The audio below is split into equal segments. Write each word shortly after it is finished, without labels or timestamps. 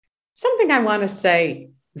something I want to say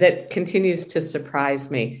that continues to surprise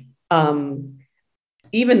me,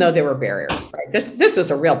 even though there were barriers, right? This was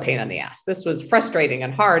a real pain in the ass. This was frustrating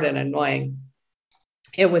and hard and annoying.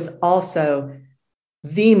 It was also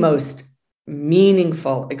the most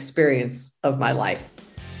meaningful experience of my life.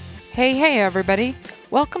 Hey, everybody.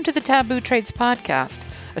 Welcome to the Taboo Trades Podcast,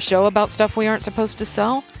 a show about stuff we aren't supposed to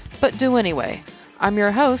sell, but do anyway. I'm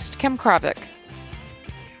your host, Kim Kravick.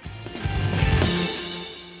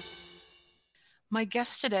 My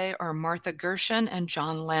guests today are Martha Gershon and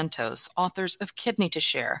John Lantos, authors of Kidney to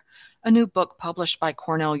Share, a new book published by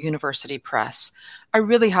Cornell University Press. I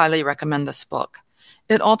really highly recommend this book.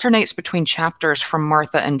 It alternates between chapters from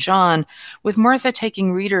Martha and John, with Martha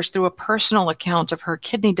taking readers through a personal account of her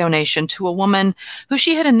kidney donation to a woman who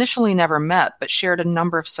she had initially never met but shared a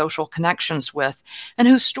number of social connections with, and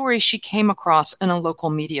whose story she came across in a local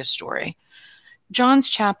media story. John's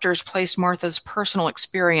chapters place Martha's personal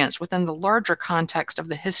experience within the larger context of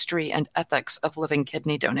the history and ethics of living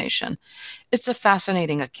kidney donation. It's a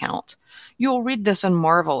fascinating account. You'll read this and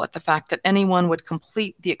marvel at the fact that anyone would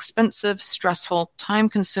complete the expensive, stressful,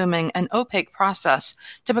 time-consuming, and opaque process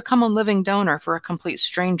to become a living donor for a complete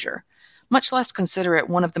stranger, much less consider it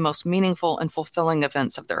one of the most meaningful and fulfilling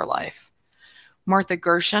events of their life. Martha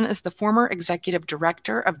Gershon is the former executive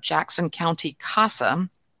director of Jackson County CASA,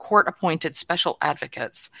 court-appointed special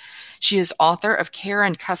advocates. She is author of Care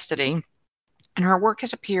and Custody, and her work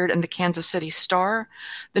has appeared in the Kansas City Star,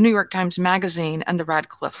 the New York Times Magazine, and the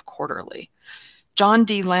Radcliffe Quarterly. John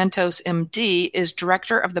D. Lantos, M.D., is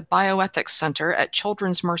director of the Bioethics Center at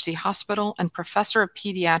Children's Mercy Hospital and professor of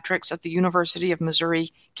pediatrics at the University of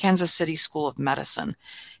Missouri, Kansas City School of Medicine.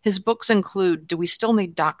 His books include Do We Still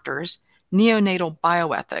Need Doctors?, Neonatal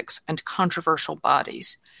Bioethics, and Controversial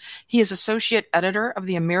Bodies. He is associate editor of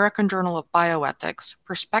the American Journal of Bioethics,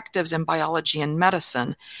 Perspectives in Biology and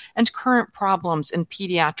Medicine, and Current Problems in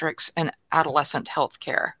Pediatrics and Adolescent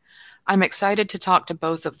Healthcare. I'm excited to talk to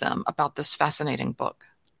both of them about this fascinating book.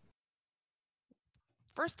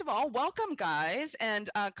 First of all, welcome, guys, and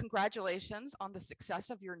congratulations on the success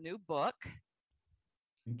of your new book.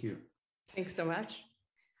 Thank you. Thanks so much.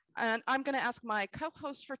 And I'm going to ask my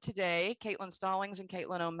co-hosts for today, Caitlin Stallings and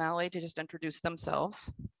Caitlin O'Malley, to just introduce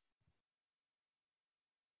themselves.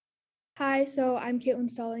 Hi, so I'm Caitlin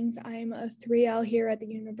Stallings. I'm a 3L here at the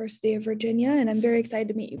University of Virginia, and I'm very excited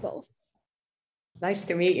to meet you both. Nice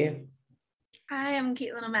to meet you. Hi, I'm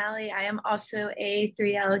Caitlin O'Malley. I am also a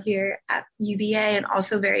 3L here at UVA and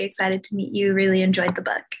also very excited to meet you. Really enjoyed the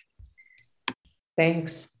book.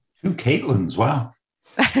 Thanks. Two Caitlins, wow.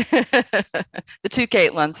 The two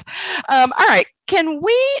Caitlins. All right. Can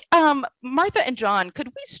we, Martha and John, could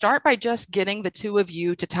we start by just getting the two of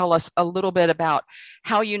you to tell us a little bit about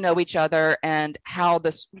how you know each other and how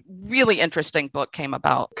this really interesting book came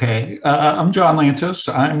about? Okay. I'm John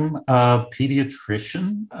Lantos. I'm a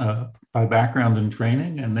pediatrician by background and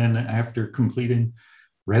training. And then after completing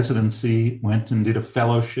residency, went and did a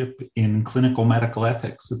fellowship in clinical medical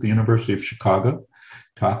ethics at the University of Chicago.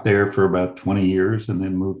 Taught there for about 20 years and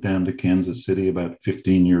then moved down to Kansas City about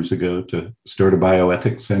 15 years ago to start a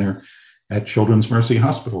bioethics center at Children's Mercy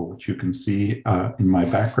Hospital, which you can see in my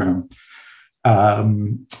background.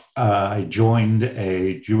 I joined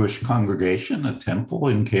a Jewish congregation, a temple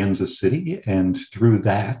in Kansas City, and through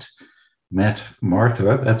that met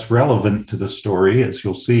Martha. That's relevant to the story, as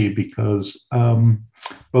you'll see, because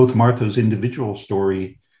both Martha's individual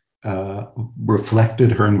story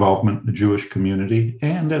reflected her involvement in the Jewish community.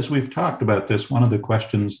 And as we've talked about this, one of the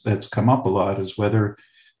questions that's come up a lot is whether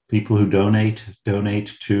people who donate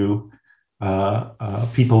to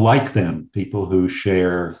people like them, people who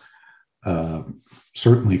share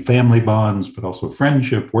certainly family bonds, but also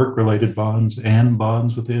friendship, work-related bonds, and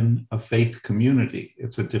bonds within a faith community.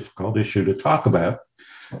 It's a difficult issue to talk about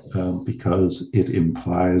because it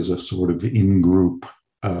implies a sort of in-group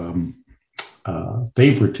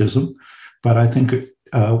favoritism, but I think it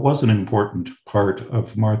was an important part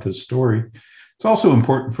of Martha's story. It's also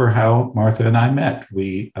important for how Martha and I met.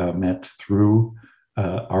 We met through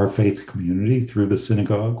our faith community, through the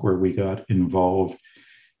synagogue, where we got involved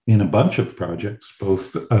in a bunch of projects,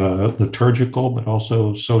 both liturgical, but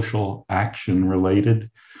also social action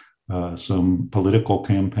related, some political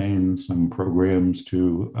campaigns, some programs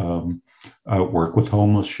to work with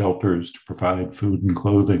homeless shelters to provide food and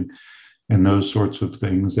clothing, and those sorts of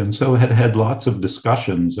things. And so had lots of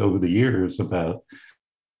discussions over the years about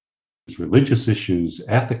religious issues,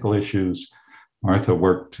 ethical issues. Martha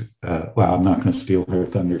worked, I'm not going to steal her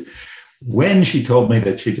thunder. when she told me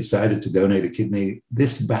that she decided to donate a kidney,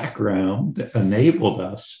 this background enabled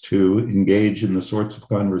us to engage in the sorts of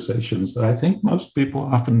conversations that I think most people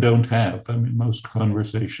often don't have. I mean, most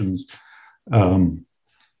conversations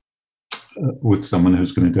with someone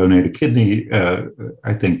who's going to donate a kidney,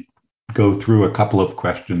 I think, go through a couple of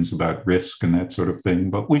questions about risk and that sort of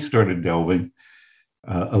thing. But we started delving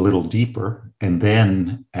a little deeper. And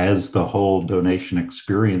then as the whole donation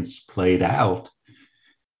experience played out,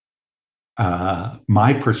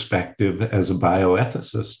 my perspective as a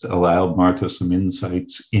bioethicist allowed Martha some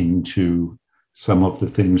insights into some of the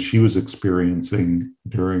things she was experiencing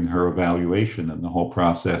during her evaluation and the whole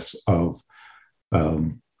process of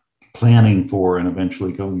planning for and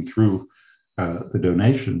eventually going through the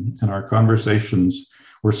donation. And our conversations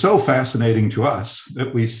were so fascinating to us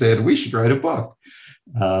that we said we should write a book.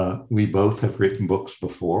 We both have written books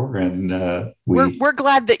before, and we're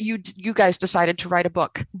glad that you guys decided to write a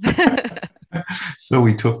book. So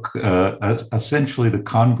we took essentially the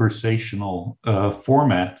conversational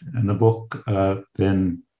format, and the book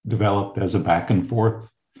then developed as a back and forth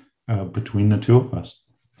between the two of us.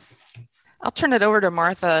 I'll turn it over to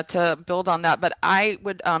Martha to build on that, but I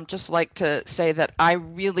would just like to say that I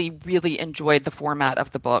really, really enjoyed the format of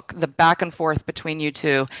the book. The back and forth between you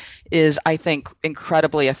two is, I think,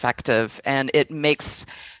 incredibly effective, and it makes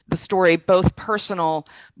the story both personal,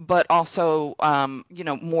 but also,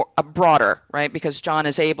 more broader, right? Because John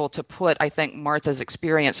is able to put, I think, Martha's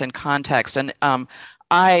experience in context, and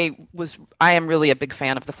I am really a big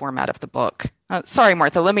fan of the format of the book. Sorry,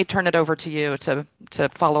 Martha, let me turn it over to you to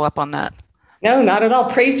follow up on that. No, not at all.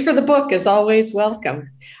 Praise for the book is always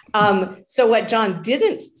welcome. So what John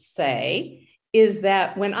didn't say is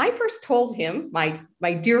that when I first told him,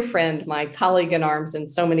 my dear friend, my colleague in arms in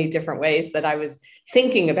so many different ways, that I was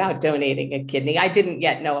thinking about donating a kidney, I didn't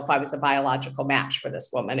yet know if I was a biological match for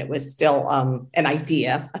this woman. It was still an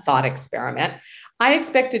idea, a thought experiment. I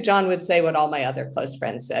expected John would say what all my other close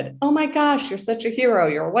friends said. Oh my gosh, you're such a hero.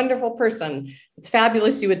 You're a wonderful person. It's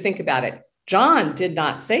fabulous you would think about it. John did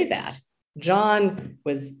not say that. John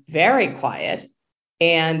was very quiet.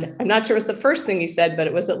 And I'm not sure it was the first thing he said, but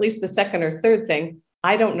it was at least the second or third thing.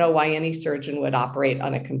 I don't know why any surgeon would operate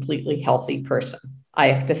on a completely healthy person. I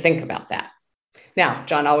have to think about that. Now,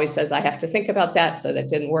 John always says I have to think about that, so that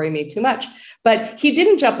didn't worry me too much. But he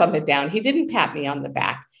didn't jump up and down. He didn't pat me on the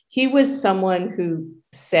back. He was someone who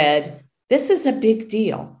said, this is a big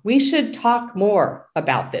deal. We should talk more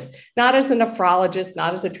about this, not as a nephrologist,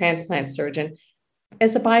 not as a transplant surgeon,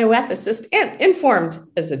 as a bioethicist, and informed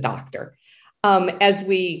as a doctor. As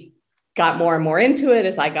we got more and more into it,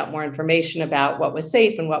 as I got more information about what was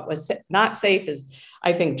safe and what was not safe, as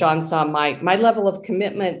I think John saw my level of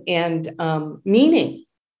commitment and meaning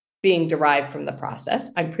being derived from the process.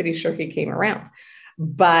 I'm pretty sure he came around.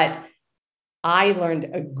 But I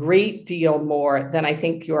learned a great deal more than I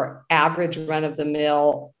think your average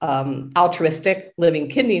run-of-the-mill altruistic living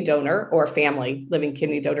kidney donor or family living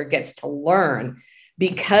kidney donor gets to learn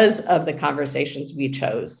because of the conversations we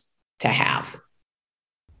chose to have.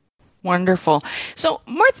 Wonderful. So,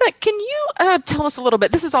 Martha, can you tell us a little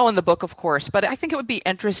bit? This is all in the book, of course, but I think it would be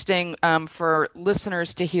interesting for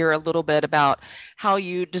listeners to hear a little bit about how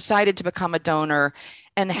you decided to become a donor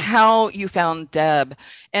and how you found Deb.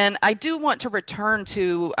 And I do want to return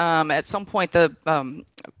to, at some point, the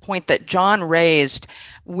point that John raised,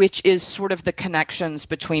 which is sort of the connections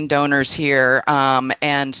between donors here,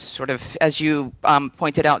 and sort of, as you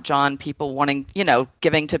pointed out, John, people wanting,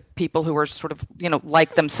 giving to people who are sort of,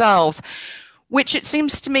 like themselves, which it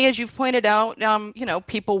seems to me, as you've pointed out,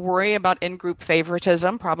 people worry about in-group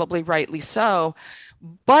favoritism, probably rightly so.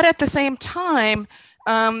 But at the same time,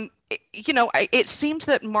 it seems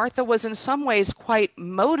that Martha was in some ways quite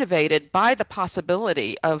motivated by the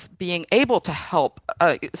possibility of being able to help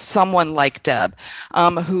someone like Deb,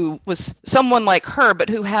 who was someone like her, but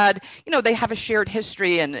who had, they have a shared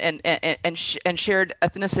history and shared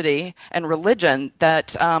ethnicity and religion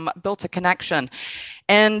that built a connection.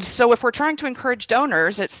 And so if we're trying to encourage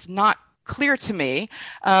donors, it's not clear to me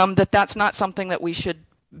that that's not something that we should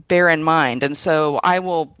bear in mind. And so I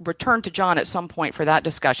will return to John at some point for that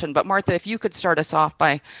discussion. But Martha, if you could start us off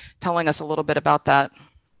by telling us a little bit about that.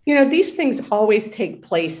 These things always take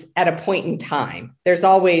place at a point in time. There's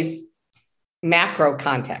always macro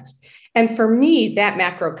context. And for me, that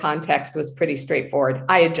macro context was pretty straightforward.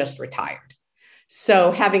 I had just retired.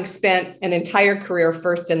 So having spent an entire career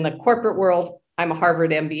first in the corporate world, I'm a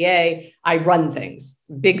Harvard MBA, I run things,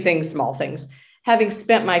 big things, small things. Having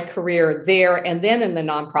spent my career there and then in the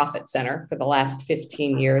nonprofit center for the last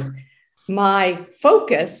 15 years, my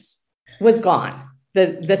focus was gone.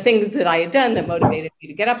 the things that I had done that motivated me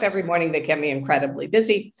to get up every morning, that kept me incredibly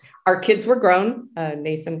busy. Our kids were grown.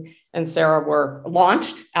 Nathan and Sarah were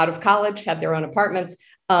launched out of college, had their own apartments.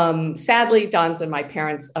 Sadly, Don's and my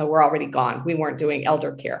parents were already gone. We weren't doing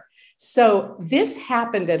elder care. So this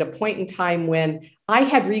happened at a point in time when I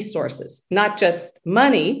had resources, not just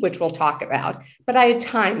money, which we'll talk about, but I had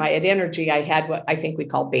time, I had energy, I had what I think we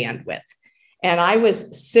call bandwidth. And I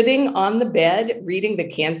was sitting on the bed reading the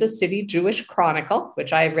Kansas City Jewish Chronicle,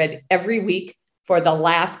 which I have read every week for the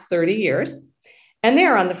last 30 years. And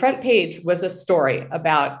there on the front page was a story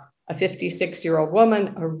about a 56-year-old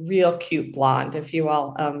woman, a real cute blonde. If you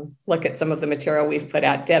all look at some of the material we've put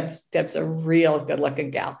out, Deb's a real good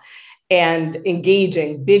looking gal, and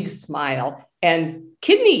engaging, big smile, and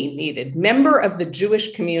kidney needed. Member of the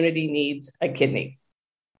Jewish community needs a kidney.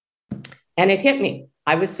 And it hit me.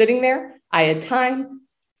 I was sitting there. I had time.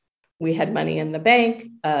 We had money in the bank.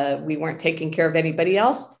 We weren't taking care of anybody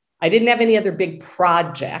else. I didn't have any other big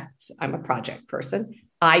projects. I'm a project person.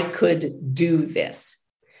 I could do this.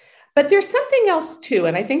 But there's something else too,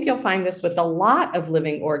 and I think you'll find this with a lot of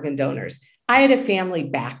living organ donors. I had a family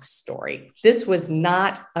backstory. This was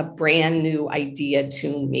not a brand new idea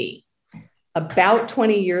to me. About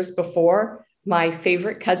 20 years before, my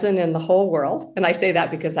favorite cousin in the whole world, and I say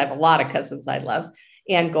that because I have a lot of cousins I love,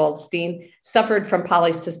 Ann Goldstein, suffered from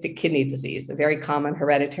polycystic kidney disease, a very common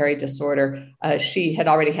hereditary disorder. She had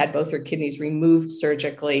already had both her kidneys removed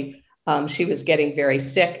surgically. She was getting very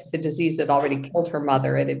sick. The disease had already killed her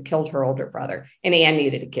mother. It had killed her older brother, and Ann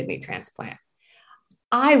needed a kidney transplant.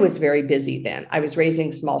 I was very busy then. I was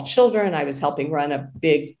raising small children. I was helping run a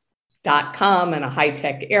big .com in a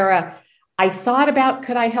high-tech era. I thought about,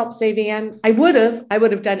 could I help save Ann? I would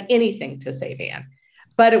have done anything to save Ann,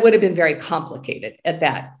 but it would have been very complicated at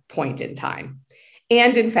that point in time.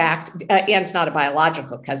 And in fact, Ann's not a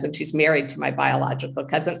biological cousin. She's married to my biological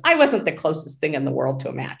cousin. I wasn't the closest thing in the world to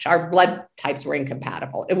a match. Our blood types were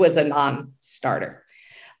incompatible. It was a non-starter.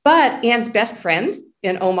 But Ann's best friend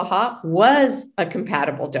in Omaha was a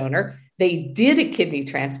compatible donor. They did a kidney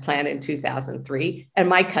transplant in 2003, and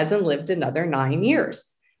my cousin lived another 9 years.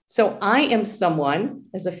 So I am someone,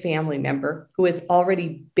 as a family member, who has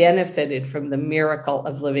already benefited from the miracle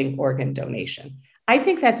of living organ donation. I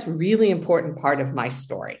think that's a really important part of my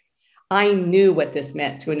story. I knew what this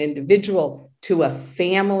meant to an individual, to a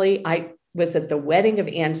family. I was at the wedding of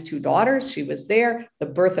Ann's 2 daughters. She was there. The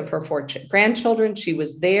birth of her 4 grandchildren. She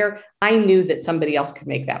was there. I knew that somebody else could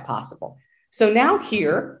make that possible. So now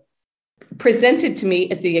here, presented to me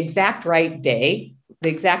at the exact right day, the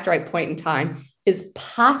exact right point in time, is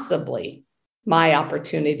possibly my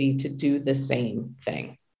opportunity to do the same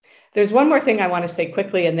thing. There's one more thing I want to say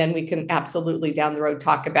quickly, and then we can absolutely down the road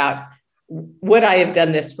talk about, would I have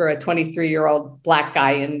done this for a 23-year-old Black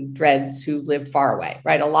guy in dreads who lived far away,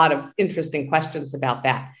 right? A lot of interesting questions about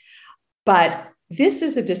that. But this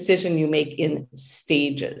is a decision you make in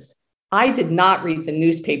stages. I did not read the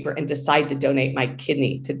newspaper and decide to donate my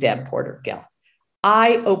kidney to Deb Porter Gill.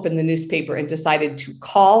 I opened the newspaper and decided to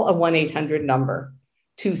call a 1-800 number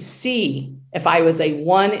to see if I was a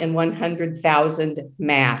 1 in 100,000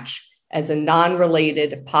 match as a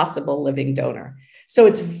non-related possible living donor. So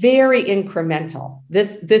it's very incremental.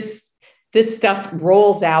 This stuff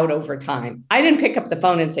rolls out over time. I didn't pick up the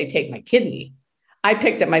phone and say, take my kidney. I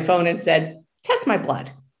picked up my phone and said, test my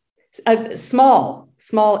blood.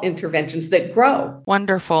 Small interventions that grow.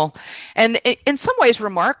 Wonderful. And in some ways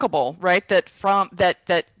remarkable, right?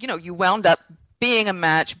 That you wound up being a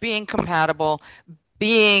match, being compatible,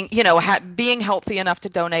 being healthy enough to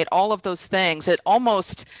donate, all of those things. It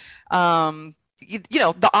almost,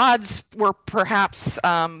 the odds were perhaps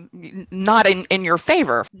not in your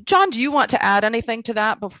favor. John, do you want to add anything to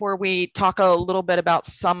that before we talk a little bit about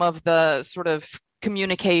some of the sort of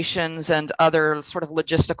communications and other sort of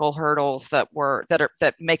logistical hurdles that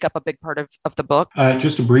make up a big part of the book?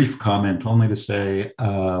 Just a brief comment, only to say,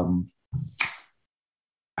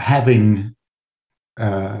 having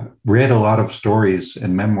read a lot of stories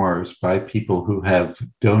and memoirs by people who have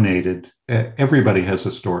donated, everybody has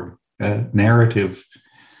a story. Narrative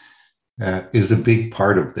is a big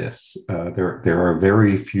part of this. There are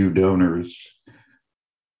very few donors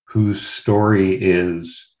whose story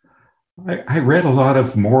is, I read a lot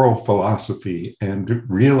of moral philosophy and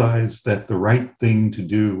realized that the right thing to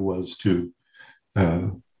do was to,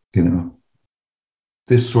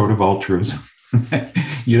 this sort of altruism.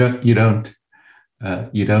 you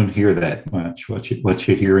don't hear that much. What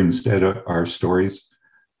you hear instead are stories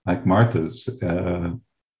like Martha's.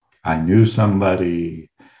 I knew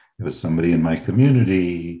somebody. It was somebody in my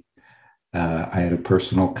community. I had a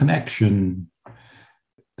personal connection.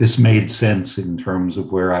 this made sense in terms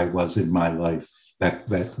of where I was in my life. That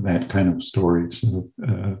kind of story. So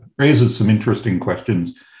raises some interesting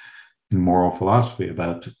questions in moral philosophy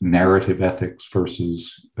about narrative ethics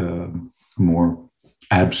versus more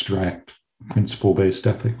abstract principle-based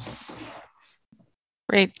ethics.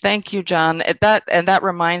 Great. Thank you, John. That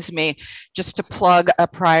reminds me just to plug a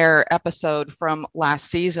prior episode from last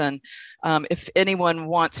season. If anyone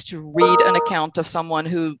wants to read an account of someone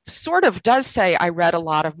who sort of does say, I read a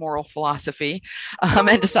lot of moral philosophy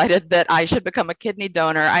and decided that I should become a kidney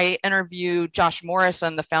donor, I interviewed Josh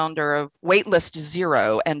Morrison, the founder of Waitlist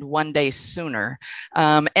Zero and One Day Sooner.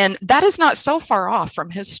 And that is not so far off from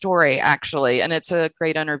his story, actually. And it's a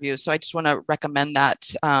great interview. So I just want to recommend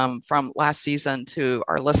that from last season to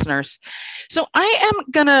our listeners. So I am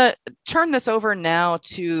going to turn this over now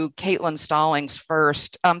to Caitlin Stallings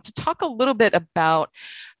first to talk a little bit about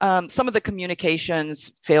some of the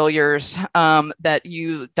communications failures that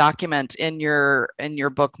you document in your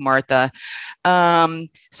book, Martha.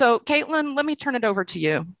 So Caitlin, let me turn it over to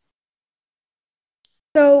you.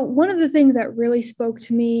 So one of the things that really spoke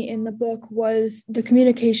to me in the book was the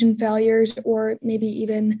communication failures, or maybe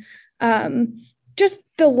even just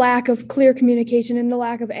the lack of clear communication and the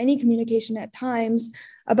lack of any communication at times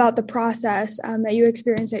about the process that you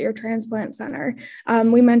experience at your transplant center.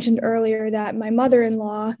 We mentioned earlier that my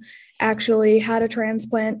mother-in-law actually had a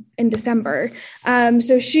transplant in December.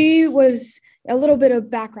 So she was, a little bit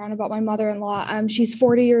of background about my mother-in-law. She's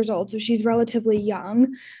 40 years old, so she's relatively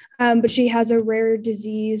young, but she has a rare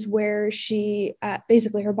disease where she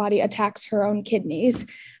basically her body attacks her own kidneys.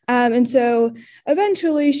 And so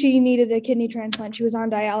eventually she needed a kidney transplant. She was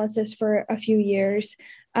on dialysis for a few years.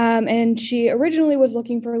 And she originally was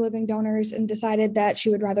looking for living donors and decided that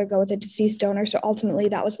she would rather go with a deceased donor. So ultimately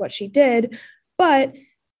that was what she did. But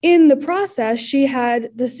in the process, she had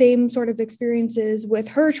the same sort of experiences with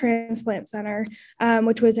her transplant center,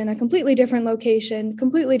 which was in a completely different location,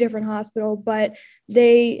 completely different hospital, but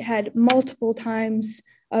they had multiple times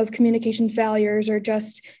of communication failures or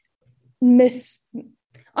just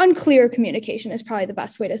unclear communication is probably the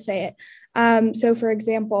best way to say it. So for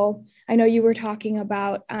example, I know you were talking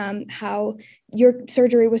about how your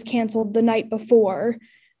surgery was canceled the night before.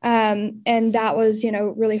 And that was,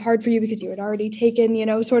 really hard for you because you had already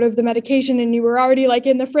taken, sort of the medication and you were already like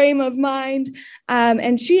in the frame of mind.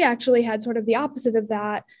 And she actually had sort of the opposite of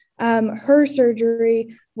that. Her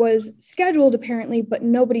surgery was scheduled apparently, but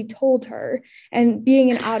nobody told her. And being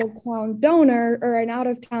an out-of-town donor or an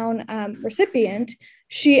out-of-town recipient,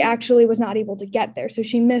 she actually was not able to get there. So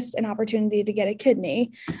she missed an opportunity to get a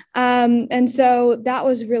kidney. And so that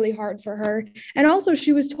was really hard for her. And also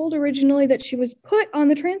she was told originally that she was put on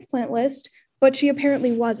the transplant list, but she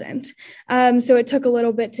apparently wasn't. So it took a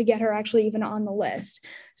little bit to get her actually even on the list.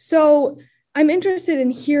 So I'm interested in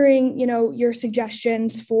hearing, your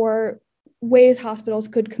suggestions for ways hospitals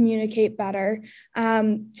could communicate better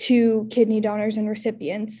to kidney donors and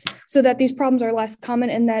recipients so that these problems are less common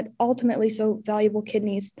and that ultimately so valuable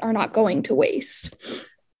kidneys are not going to waste.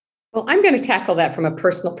 Well, I'm going to tackle that from a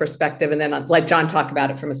personal perspective, and then I'll let John talk about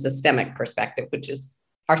it from a systemic perspective, which is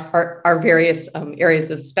our various areas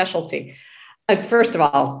of specialty. First of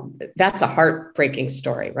all, that's a heartbreaking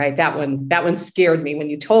story, right? That one scared me when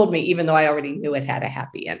you told me, even though I already knew it had a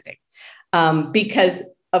happy ending. Because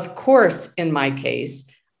of course, in my case,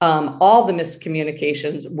 all the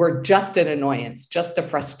miscommunications were just an annoyance, just a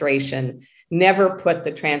frustration, never put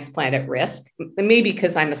the transplant at risk, maybe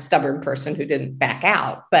because I'm a stubborn person who didn't back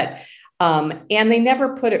out, but, and they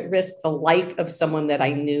never put at risk the life of someone that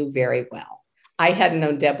I knew very well. I hadn't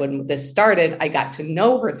known Deb when this started. I got to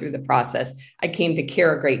know her through the process. I came to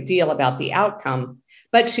care a great deal about the outcome,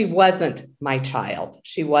 but she wasn't my child.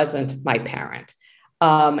 She wasn't my parent.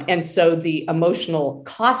 And so the emotional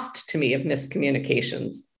cost to me of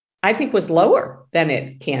miscommunications, I think, was lower than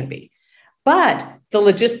it can be. But the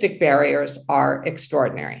logistic barriers are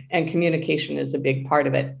extraordinary, and communication is a big part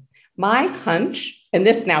of it. My hunch, and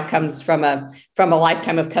this now comes from a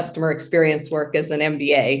lifetime of customer experience work as an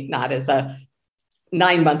MBA, not as a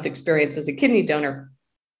 9-month experience as a kidney donor,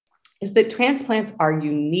 is that transplants are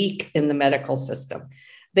unique in the medical system.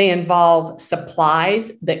 They involve supplies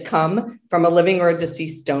that come from a living or a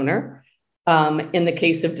deceased donor. In the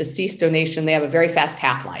case of deceased donation, they have a very fast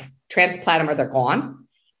half-life. Transplant them or they're gone.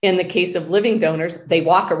 In the case of living donors, they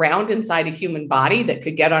walk around inside a human body that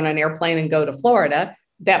could get on an airplane and go to Florida.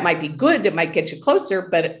 That might be good. It might get you closer,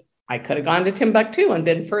 but I could have gone to Timbuktu and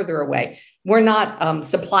been further away. We're not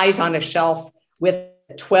supplies on a shelf with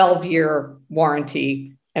a 12-year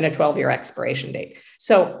warranty and a 12-year expiration date.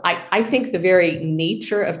 So I think the very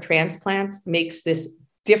nature of transplants makes this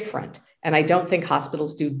different and I don't think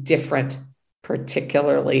hospitals do different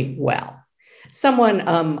particularly well. Someone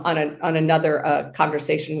on another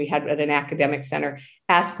conversation we had at an academic center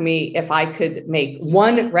asked me if I could make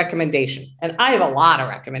one recommendation. And I have a lot of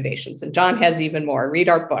recommendations, and John has even more. Read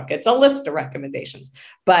our book. It's a list of recommendations.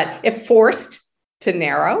 But if forced to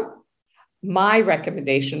narrow, my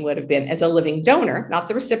recommendation would have been, as a living donor, not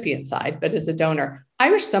the recipient side, but as a donor,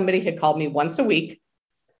 I wish somebody had called me once a week,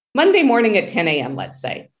 Monday morning at 10 a.m., let's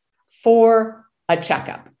say, for a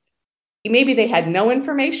checkup. Maybe they had no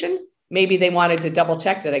information. Maybe they wanted to double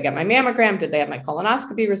check. Did I get my mammogram? Did they have my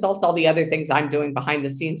colonoscopy results? All the other things I'm doing behind the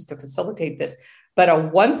scenes to facilitate this. But a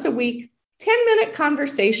once a week, 10-minute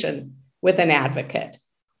conversation with an advocate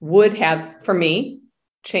would have, for me,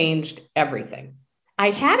 changed everything. I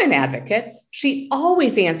had an advocate. She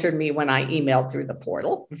always answered me when I emailed through the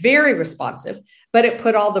portal, very responsive, but it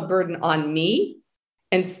put all the burden on me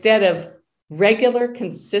instead of regular,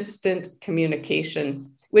 consistent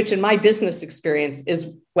communication, which in my business experience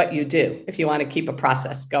is what you do if you want to keep a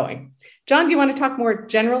process going. John, do you want to talk more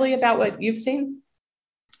generally about what you've seen?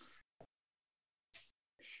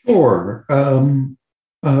 Sure.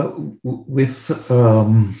 With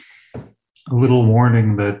a little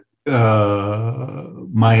warning that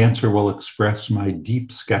my answer will express my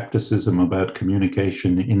deep skepticism about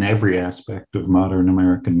communication in every aspect of modern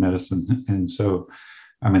American medicine. And so,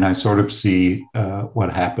 I sort of see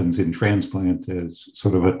what happens in transplant as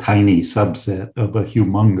sort of a tiny subset of a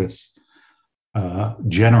humongous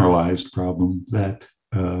generalized problem that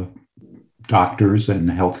doctors and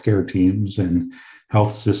healthcare teams and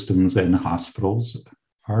health systems and hospitals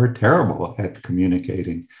are terrible at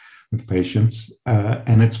communicating with patients.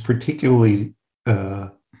 And it's particularly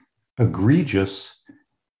egregious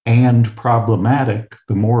and problematic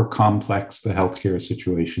the more complex the healthcare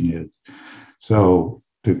situation is. So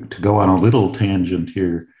to go on a little tangent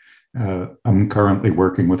here, I'm currently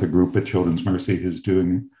working with a group at Children's Mercy who's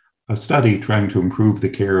doing a study trying to improve the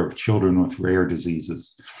care of children with rare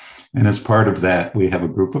diseases. And as part of that, we have a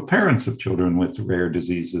group of parents of children with rare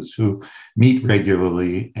diseases who meet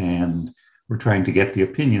regularly, and we're trying to get the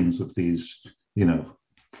opinions of these,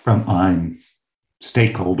 frontline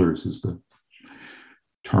stakeholders is the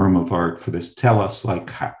term of art for this. Tell us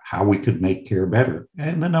how we could make care better.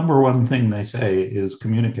 And the number one thing they say is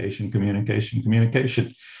communication, communication,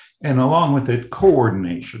 communication. And along with it,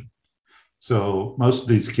 coordination. So most of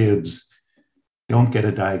these kids don't get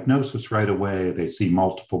a diagnosis right away. They see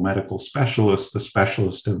multiple medical specialists. The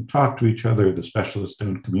specialists don't talk to each other. The specialists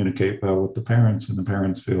don't communicate well with the parents, and the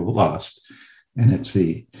parents feel lost. And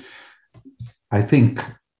I think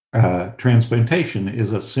transplantation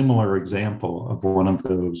is a similar example of one of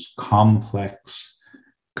those complex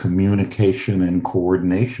communication and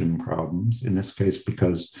coordination problems. In this case,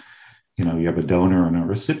 because you have a donor and a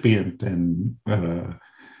recipient, and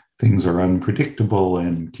things are unpredictable,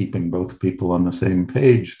 and keeping both people on the same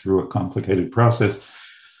page through a complicated process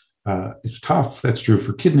is tough. That's true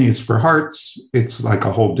for kidneys. For hearts, it's like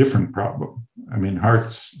a whole different problem.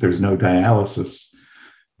 Hearts, there's no dialysis.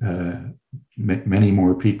 Many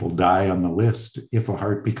more people die on the list. If a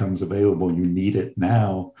heart becomes available, you need it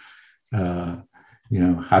now. How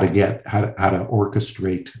to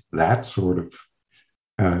orchestrate that sort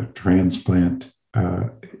of transplant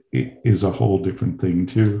is a whole different thing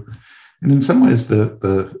too. And in some ways,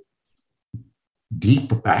 the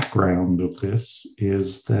deep background of this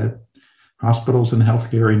is that hospitals and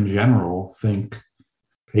healthcare in general think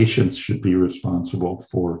patients should be responsible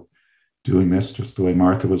for doing this, just the way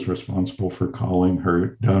Martha was responsible for calling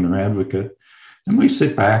her donor advocate. And we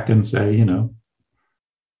sit back and say,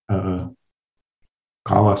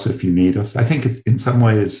 call us if you need us. I think in some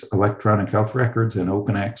ways, electronic health records and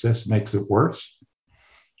open access makes it worse.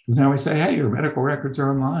 Because now we say, hey, your medical records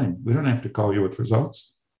are online. We don't have to call you with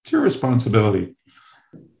results. It's your responsibility.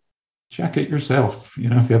 Check it yourself. If you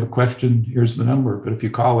have a question, here's the number. But if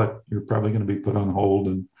you call it, you're probably going to be put on hold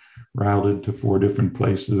and routed to 4 different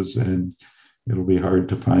places, and it'll be hard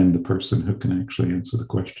to find the person who can actually answer the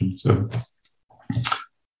question. So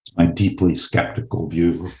it's my deeply skeptical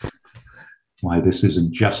view of why this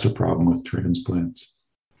isn't just a problem with transplants.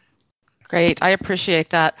 Great. I appreciate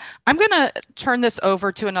that. I'm going to turn this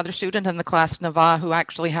over to another student in the class, Nava, who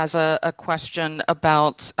actually has a question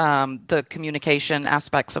about the communication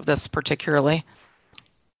aspects of this particularly.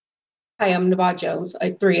 Hi, I'm Nava Jones,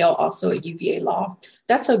 a 3L, also at UVA Law.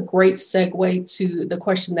 That's a great segue to the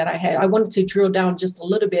question that I had. I wanted to drill down just a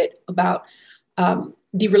little bit about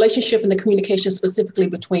the relationship and the communication specifically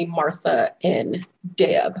between Martha and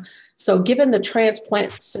Deb. So given the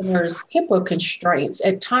transplant center's HIPAA constraints,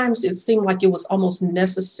 at times it seemed like it was almost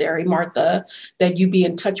necessary, Martha, that you be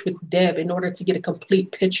in touch with Deb in order to get a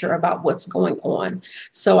complete picture about what's going on.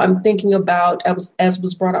 So I'm thinking about, as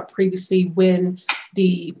was brought up previously, when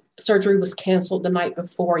the surgery was canceled the night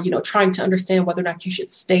before, trying to understand whether or not you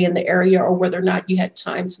should stay in the area or whether or not you had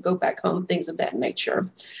time to go back home, things of that nature.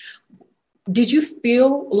 Did you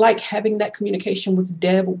feel like having that communication with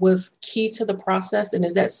Deb was key to the process? And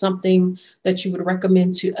is that something that you would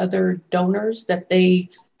recommend to other donors, that they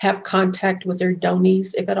have contact with their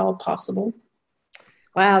donees, if at all possible?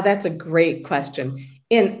 Wow, that's a great question.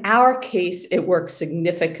 In our case, it works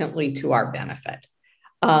significantly to our benefit.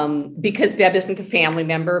 Because Deb isn't a family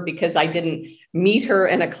member, because I didn't meet her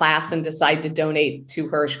in a class and decide to donate to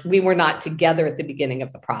her. We were not together at the beginning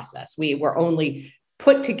of the process. We were only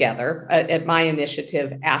put together at my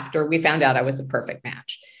initiative after we found out I was a perfect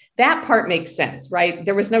match. That part makes sense, right?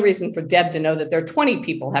 There was no reason for Deb to know that there are 20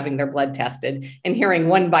 people having their blood tested and hearing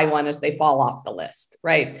one by one as they fall off the list,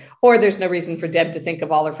 right? Or there's no reason for Deb to think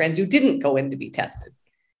of all her friends who didn't go in to be tested.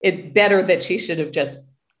 It's better that she should have just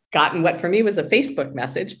gotten what for me was a Facebook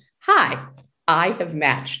message. Hi, I have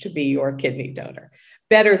matched to be your kidney donor.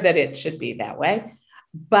 Better that it should be that way.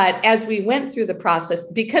 But as we went through the process,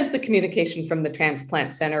 because the communication from the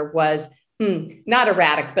transplant center was not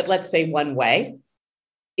erratic, but let's say one way,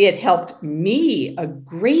 it helped me a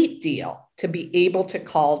great deal to be able to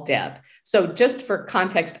call Deb. So just for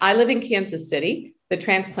context, I live in Kansas City. The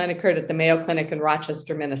transplant occurred at the Mayo Clinic in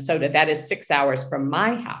Rochester, Minnesota. That is 6 hours from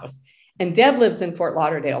my house. And Deb lives in Fort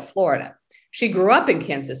Lauderdale, Florida. She grew up in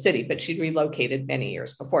Kansas City, but she'd relocated many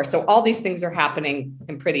years before. So all these things are happening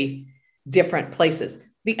in pretty different places.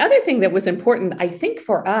 The other thing that was important, I think,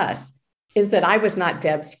 for us is that I was not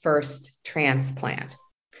Deb's first transplant.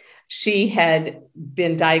 She had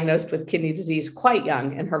been diagnosed with kidney disease quite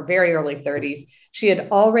young, in her very early 30s. She had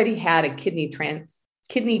already had a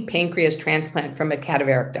kidney pancreas transplant from a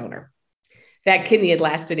cadaveric donor. That kidney had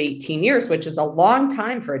lasted 18 years, which is a long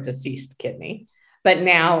time for a deceased kidney, but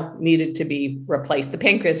now needed to be replaced. The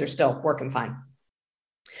pancreas are still working fine.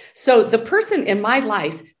 So the person in my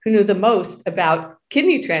life who knew the most about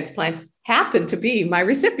kidney transplants happened to be my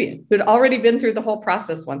recipient, who'd already been through the whole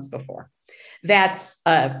process once before. That's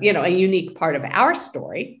a unique part of our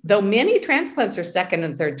story, though many transplants are second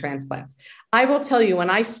and third transplants. I will tell you,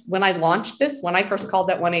 when I launched this, when I first called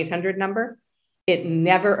that 1-800 number, it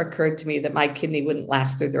never occurred to me that my kidney wouldn't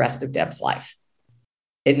last through the rest of Deb's life.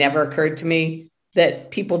 It never occurred to me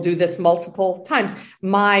that people do this multiple times.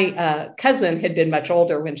 My cousin had been much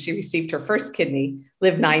older when she received her first kidney,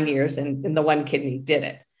 lived 9 years, and the one kidney did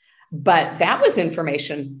it. But that was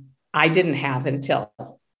information I didn't have until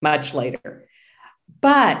much later.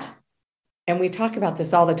 But, and we talk about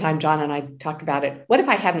this all the time, John and I talk about it, what if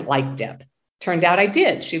I hadn't liked Deb? Turned out I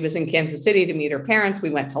did. She was in Kansas City to meet her parents. We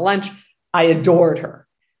went to lunch. I adored her.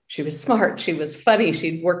 She was smart. She was funny.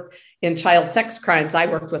 She'd worked in child sex crimes. I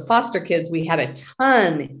worked with foster kids. We had a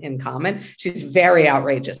ton in common. She's very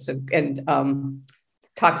outrageous and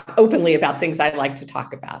talks openly about things I like to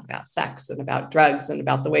talk about sex and about drugs and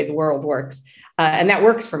about the way the world works. And that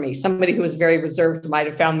works for me. Somebody who was very reserved might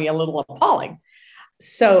have found me a little appalling.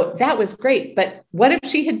 So that was great. But what if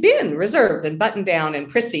she had been reserved and buttoned down and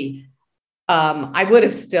prissy? I would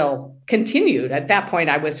have still continued. At that point,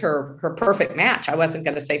 I was her perfect match. I wasn't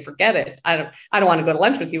going to say, forget it. I don't want to go to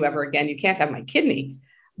lunch with you ever again. You can't have my kidney.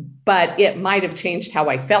 But it might have changed how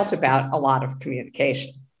I felt about a lot of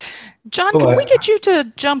communication. John, can we get you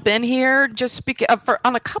to jump in here? Just speak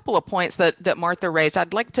on a couple of points that Martha raised.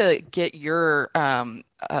 I'd like to get your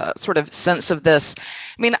sort of sense of this.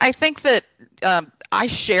 I mean, I think that I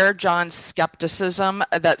share John's skepticism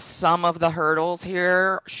that some of the hurdles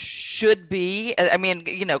here should be, I mean,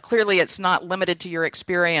 clearly it's not limited to your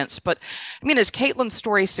experience, but I mean, as Caitlin's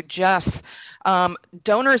story suggests,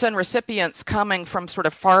 donors and recipients coming from sort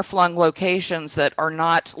of far-flung locations that are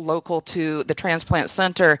not local to the transplant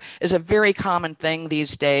center is a very common thing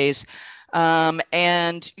these days. And,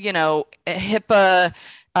 HIPAA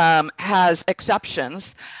has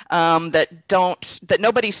exceptions that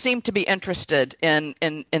nobody seemed to be interested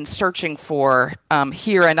in searching for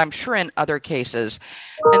here, and I'm sure in other cases.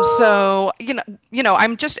 And so,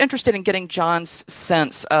 I'm just interested in getting John's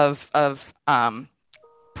sense of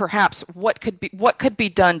perhaps what could be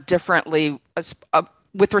done differently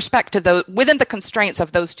with respect to within the constraints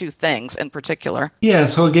of those two things in particular. Yeah.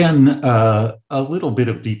 So again, a little bit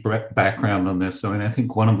of deep background on this. I mean, I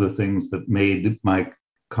think one of the things that made my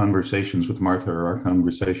conversations with Martha, or our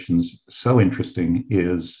conversations, so interesting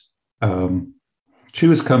is she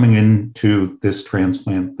was coming into this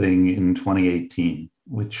transplant thing in 2018,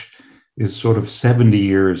 which is sort of 70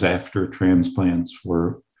 years after transplants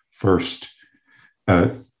were first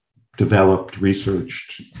developed,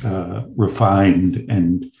 researched, refined,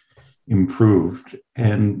 and improved.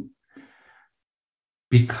 And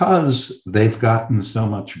because they've gotten so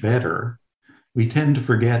much better, we tend to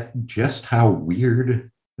forget just how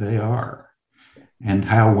weird they are. And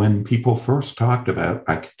how when people first talked about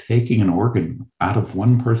like taking an organ out of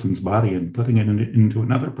one person's body and putting it into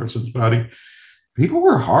another person's body, people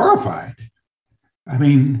were horrified. I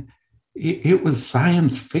mean, it was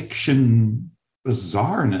science fiction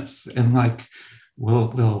bizarreness. And like,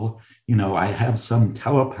 well, you know, I have some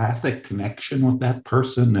telepathic connection with that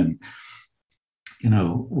person, and you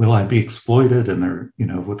know, will I be exploited? And there, you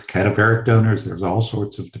know, with cadaveric donors, there's all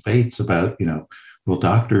sorts of debates about, you know, will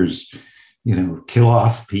doctors, you know, kill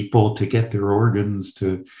off people to get their organs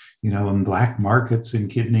to, you know, in black markets in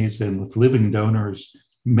kidneys. And with living donors,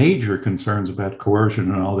 major concerns about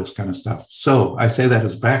coercion and all this kind of stuff. So I say that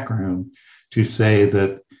as background to say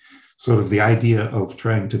that sort of the idea of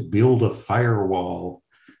trying to build a firewall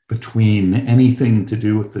between anything to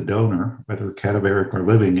do with the donor, whether cadaveric or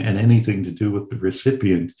living, and anything to do with the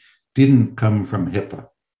recipient didn't come from HIPAA.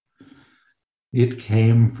 It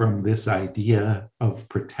came from this idea of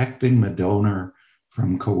protecting the donor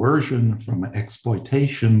from coercion, from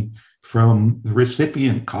exploitation, from the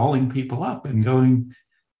recipient calling people up and going,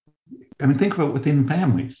 I mean, think of it within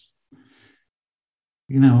families.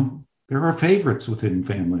 You know, there are favorites within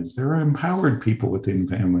families. There are empowered people within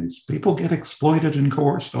families. People get exploited and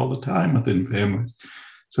coerced all the time within families.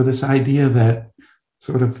 So this idea that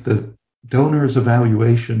sort of the donor's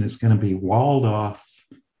evaluation is going to be walled off,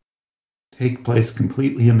 take place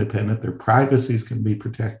completely independent, their privacy is going to be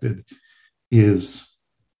protected,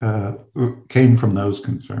 came from those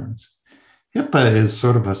concerns. HIPAA is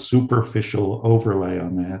sort of a superficial overlay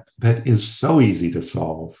on that is so easy to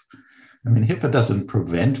solve. I mean, HIPAA doesn't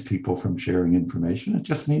prevent people from sharing information. It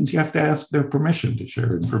just means you have to ask their permission to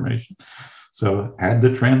share information. So add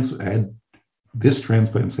this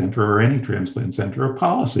transplant center or any transplant center a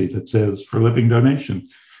policy that says for living donation,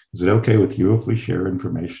 is it okay with you if we share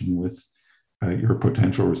information with your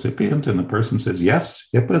potential recipient? And the person says, yes,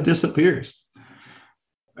 HIPAA disappears.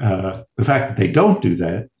 The fact that they don't do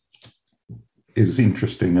that is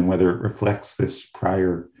interesting, and whether it reflects this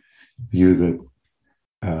prior view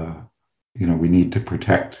that, you know, we need to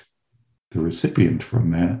protect the recipient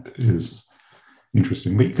from that is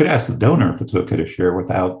interesting. But you could ask the donor if it's okay to share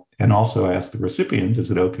without, and also ask the recipient, is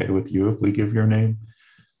it okay with you if we give your name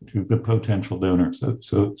to the potential donor? So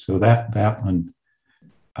that one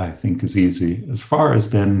I think is easy. As far as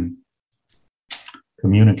then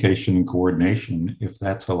communication and coordination, if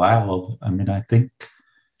that's allowed, I mean, I think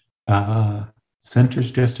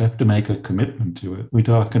centers just have to make a commitment to it. We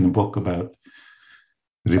talk in the book about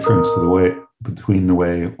the difference between the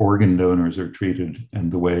way organ donors are treated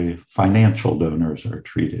and the way financial donors are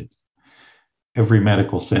treated. Every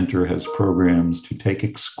medical center has programs to take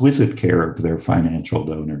exquisite care of their financial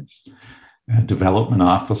donors. A development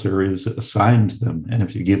officer is assigned them, and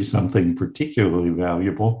if you give something particularly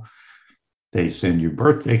valuable, they send you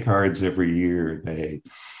birthday cards every year. They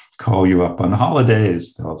call you up on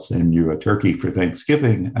holidays. They'll send you a turkey for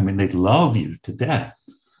Thanksgiving. I mean, they love you to death.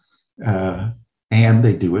 And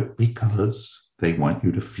they do it because they want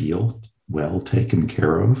you to feel well taken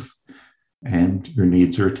care of and your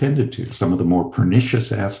needs are attended to. Some of the more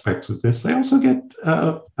pernicious aspects of this, they also get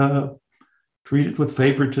treated with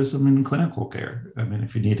favoritism in clinical care. I mean,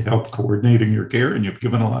 if you need help coordinating your care and you've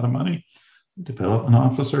given a lot of money, the development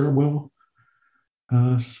officer will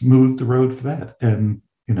smooth the road for that. And,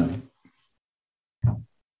 you know,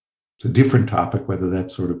 it's a different topic whether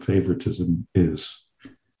that sort of favoritism is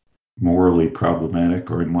morally problematic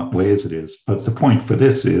or in what ways it is. But the point for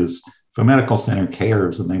this is if a medical center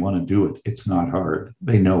cares and they want to do it, it's not hard.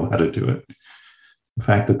 They know how to do it. The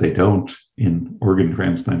fact that they don't in organ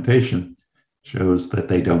transplantation shows that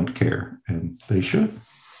they don't care, and they should.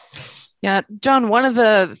 Yeah, John, one of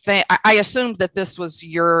the things, I assumed that this was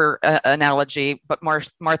your analogy, but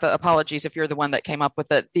Martha, apologies if you're the one that came up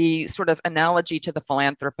with it. The sort of analogy to the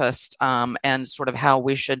philanthropist and sort of how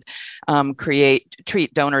we should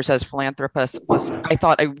treat donors as philanthropists was, I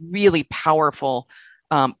thought, a really powerful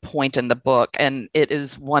point in the book. And it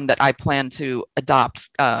is one that I plan to adopt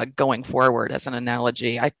going forward as an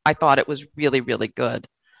analogy. I thought it was really, really good.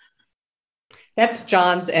 That's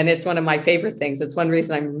John's, and it's one of my favorite things. It's one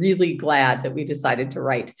reason I'm really glad that we decided to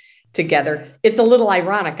write together. It's a little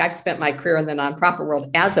ironic. I've spent my career in the nonprofit world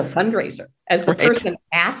as a fundraiser, as the person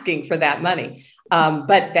asking for that money. But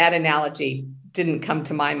that analogy didn't come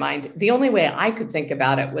to my mind. The only way I could think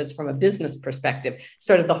about it was from a business perspective,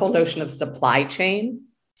 sort of the whole notion of supply chain,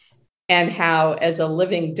 and how as a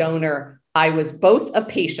living donor, I was both a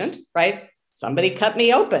patient, right? Somebody cut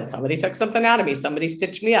me open, somebody took something out of me, somebody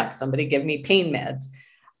stitched me up, somebody gave me pain meds,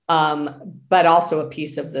 but also a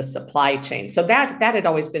piece of the supply chain. So that had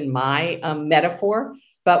always been my metaphor.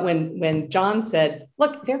 But when John said,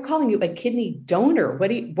 look, they're calling you a kidney donor, what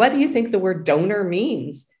do you think the word donor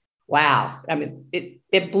means? Wow. I mean,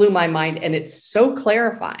 it blew my mind, and it's so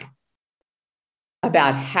clarifying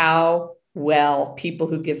about how well people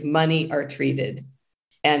who give money are treated.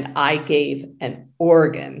 And I gave an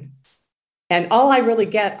organ, and all I really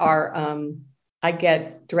get are, I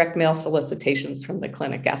get direct mail solicitations from the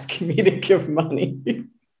clinic asking me to give money.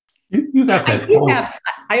 You got that.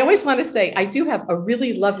 I always want to say, I do have a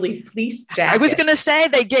really lovely fleece jacket. I was going to say,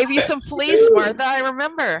 they gave you some fleece, Martha. I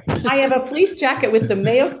remember. I have a fleece jacket with the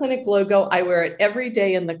Mayo Clinic logo. I wear it every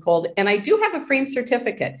day in the cold. And I do have a framed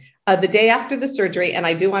certificate the day after the surgery. And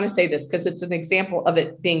I do want to say this because it's an example of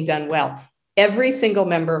it being done well. Every single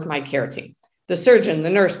member of my care team, the surgeon, the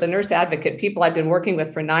nurse advocate, people I've been working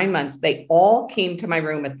with for 9 months, they all came to my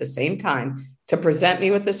room at the same time to present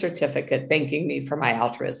me with a certificate thanking me for my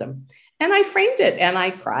altruism. And I framed it and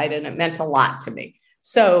I cried, and it meant a lot to me.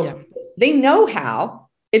 So They know how,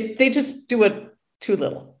 they just do it too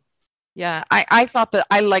little. Yeah, I thought that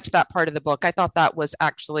I liked that part of the book. I thought that was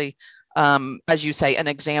actually, as you say, an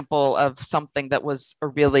example of something that was a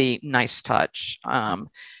really nice touch.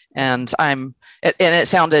 And it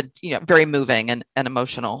sounded, very moving and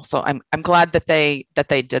emotional. So I'm glad that they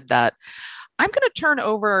did that. I'm going to turn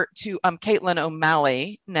over to Caitlin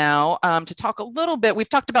O'Malley now to talk a little bit. We've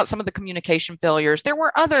talked about some of the communication failures. There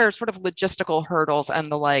were other sort of logistical hurdles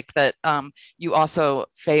and the like that you also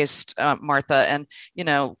faced, Martha. And,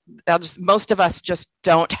 most of us just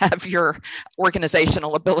don't have your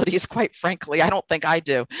organizational abilities, quite frankly. I don't think I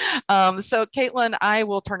do. So Caitlin, I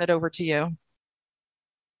will turn it over to you.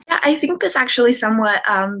 Yeah, I think this actually somewhat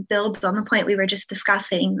builds on the point we were just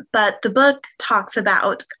discussing, but the book talks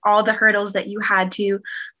about all the hurdles that you had to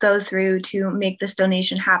go through to make this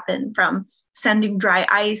donation happen, from sending dry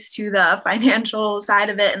ice to the financial side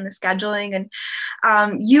of it and the scheduling. And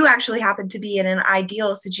you actually happened to be in an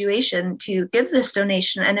ideal situation to give this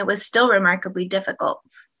donation, and it was still remarkably difficult.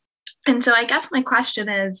 And so I guess my question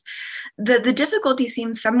is, the difficulty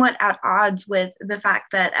seems somewhat at odds with the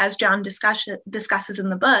fact that, as John discusses in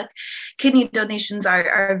the book, kidney donations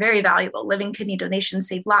are very valuable. Living kidney donations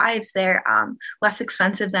save lives. They're less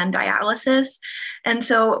expensive than dialysis. And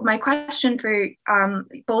so my question for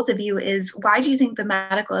both of you is, why do you think the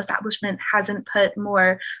medical establishment hasn't put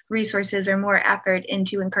more resources or more effort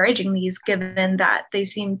into encouraging these, given that they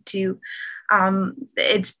seem to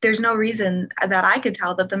there's no reason that I could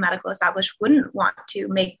tell that the medical establishment wouldn't want to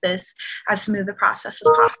make this as smooth a process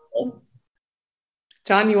as possible.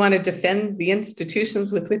 John, you want to defend the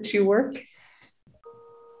institutions with which you work?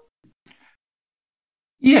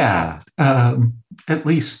 Yeah, at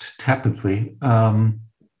least tepidly. In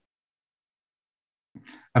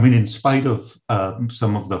spite of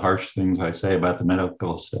some of the harsh things I say about the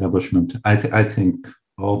medical establishment, I think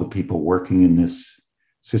all the people working in this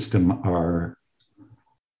system are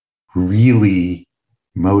really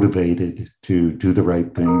motivated to do the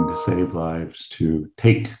right thing, to save lives, to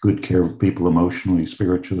take good care of people emotionally,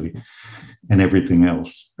 spiritually, and everything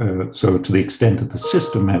else. So to the extent that the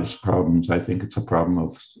system has problems, I think it's a problem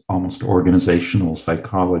of almost organizational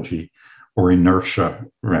psychology or inertia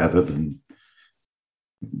rather than,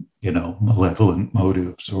 malevolent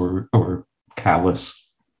motives or carelessness.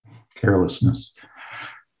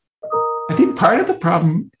 I think part of the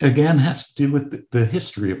problem, again, has to do with the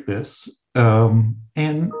history of this and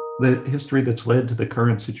the history that's led to the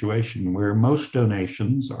current situation, where most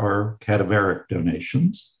donations are cadaveric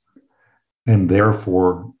donations, and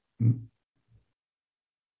therefore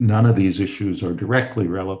none of these issues are directly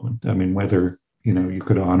relevant. Whether, you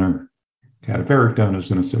could honor cadaveric donors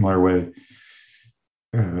in a similar way,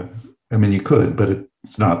 you could, but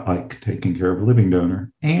it's not like taking care of a living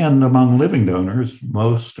donor. And among living donors,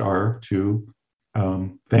 most are to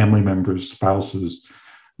family members, spouses,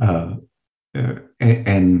 and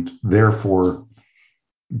therefore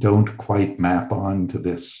don't quite map on to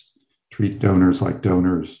this treat donors like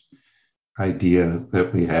donors idea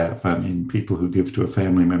that we have. People who give to a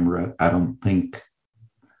family member, I don't think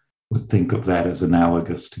would think of that as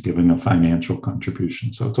analogous to giving a financial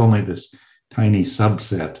contribution. So it's only this tiny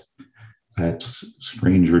subset that's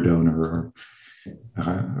stranger donor or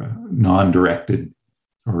non-directed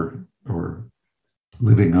or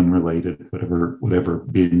living unrelated, whatever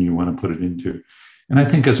bin you want to put it into. And I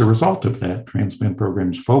think as a result of that, transplant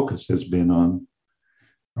programs' focus has been on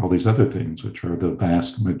all these other things, which are the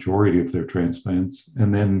vast majority of their transplants.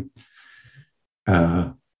 And then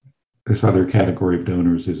this other category of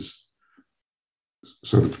donors is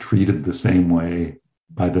sort of treated the same way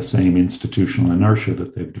by the same institutional inertia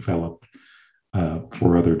that they've developed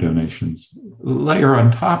for other donations. Layer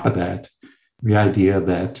on top of that, the idea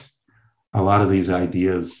that a lot of these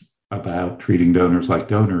ideas about treating donors like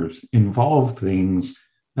donors involve things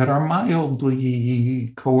that are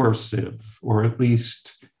mildly coercive, or at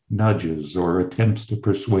least nudges or attempts to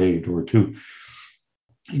persuade or to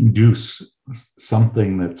induce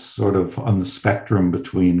something that's sort of on the spectrum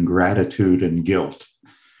between gratitude and guilt.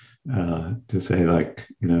 To say, like,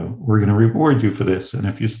 we're going to reward you for this, and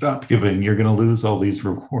if you stop giving, you're going to lose all these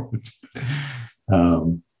rewards.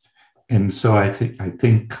 And so I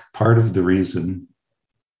think part of the reason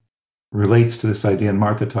relates to this idea, and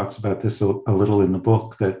Martha talks about this a little in the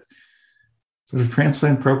book, that sort of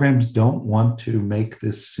transplant programs don't want to make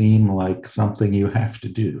this seem like something you have to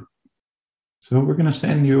do. So we're going to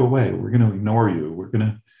send you away. We're going to ignore you. We're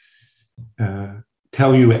going to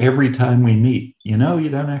tell you every time we meet, you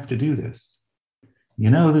don't have to do this.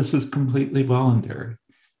 This is completely voluntary.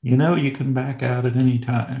 You can back out at any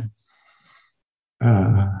time.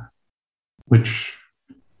 Which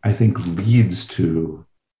I think leads to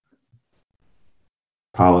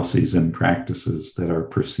policies and practices that are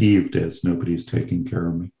perceived as nobody's taking care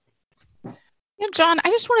of me. Yeah, John, I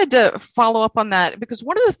just wanted to follow up on that, because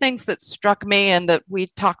one of the things that struck me and that we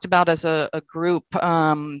talked about as a group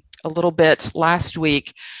a little bit last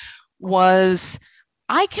week was,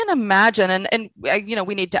 I can imagine, and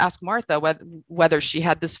we need to ask Martha whether she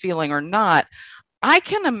had this feeling or not. I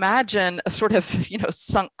can imagine a sort of,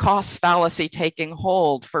 sunk cost fallacy taking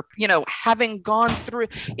hold for, having gone through,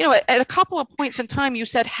 at a couple of points in time, you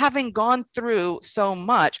said, having gone through so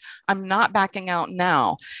much, I'm not backing out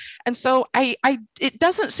now. And so it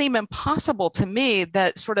doesn't seem impossible to me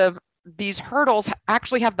that sort of these hurdles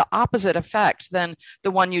actually have the opposite effect than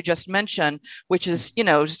the one you just mentioned, which is,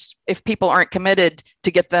 if people aren't committed,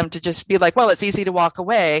 to get them to just be like, well, it's easy to walk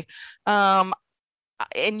away.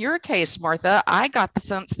 In your case, Martha, I got the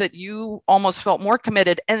sense that you almost felt more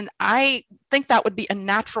committed. And I think that would be a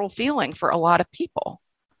natural feeling for a lot of people.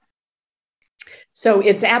 So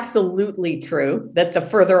it's absolutely true that the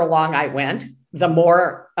further along I went, the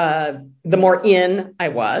more in I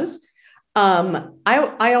was.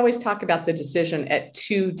 I always talk about the decision at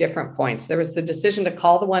two different points. There was the decision to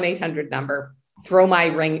call the 1-800 number, throw my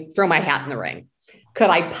hat in the ring. Could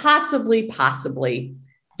I possibly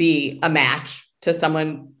be a match to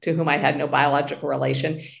someone to whom I had no biological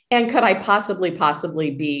relation? And could I possibly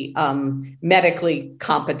be medically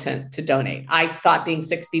competent to donate? I thought being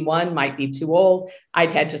 61 might be too old. I'd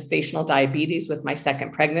had gestational diabetes with my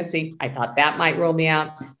second pregnancy. I thought that might rule me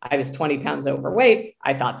out. I was 20 pounds overweight.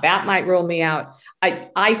 I thought that might rule me out.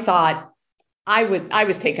 I thought I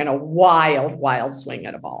was taking a wild swing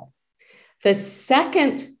at a ball. The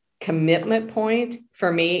second commitment point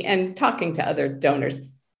for me, and talking to other donors,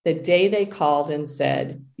 the day they called and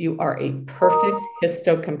said, you are a perfect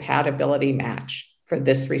histocompatibility match for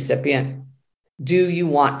this recipient. Do you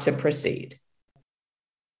want to proceed?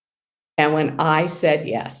 And when I said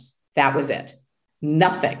yes, that was it.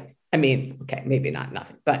 Nothing. I mean, okay, maybe not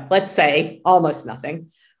nothing, but let's say almost nothing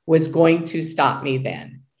was going to stop me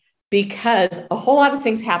then. Because a whole lot of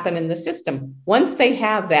things happen in the system. Once they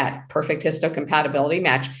have that perfect histocompatibility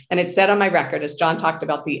match, and it's set on my record, as John talked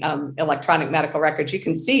about the electronic medical records, you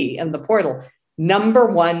can see in the portal,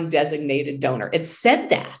 #1 designated donor. It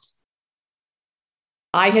said that.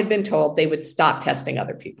 I had been told they would stop testing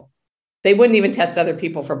other people. They wouldn't even test other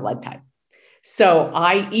people for blood type. So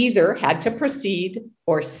I either had to proceed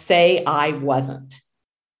or say I wasn't,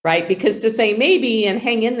 right? Because to say maybe and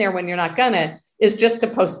hang in there when you're not gonna is just to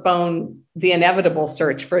postpone the inevitable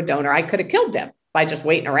search for a donor. I could have killed them by just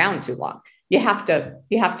waiting around too long. You have to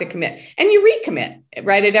commit, and you recommit,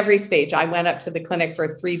 right? At every stage. I went up to the clinic for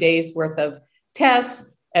 3 days worth of tests.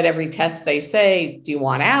 At every test they say, do you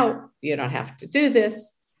want out? You don't have to do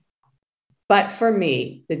this. But for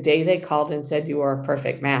me, the day they called and said, you are a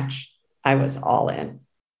perfect match, I was all in.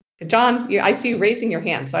 John, I see you raising your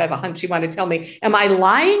hand. So I have a hunch you want to tell me, am I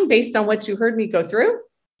lying based on what you heard me go through?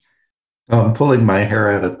 I'm pulling my hair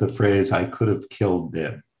out at the phrase, I could have killed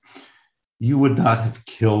Deb. You would not have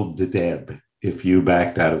killed Deb if you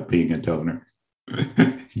backed out of being a donor.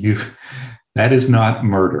 That is not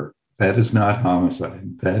murder. That is not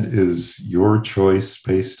homicide. That is your choice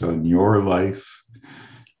based on your life.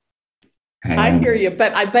 And I hear you,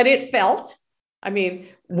 but it felt, I mean,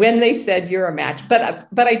 when they said you're a match, but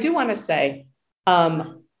I do want to say,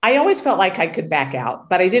 I always felt like I could back out,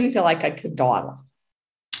 but I didn't feel like I could dawdle.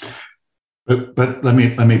 But let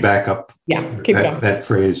me back up. Yeah, keep going. That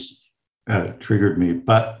phrase triggered me.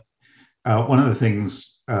 But one of the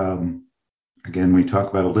things, again, we talk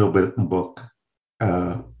about a little bit in the book,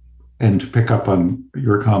 and to pick up on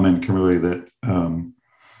your comment, Kimberly, that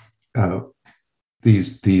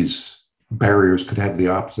these barriers could have the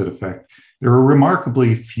opposite effect. There are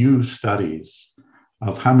remarkably few studies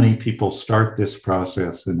of how many people start this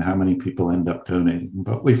process and how many people end up donating.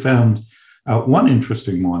 But we found one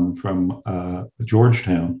interesting one from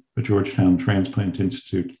Georgetown, the Georgetown Transplant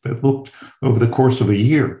Institute, that looked over the course of a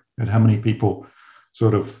year at how many people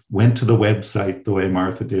sort of went to the website the way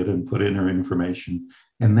Martha did and put in her information,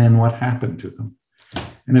 and then what happened to them.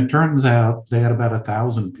 And it turns out they had about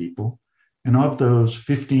 1,000 people, and of those,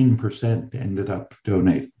 15% ended up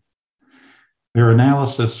donating. Their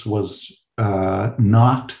analysis was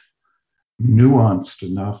not nuanced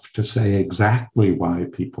enough to say exactly why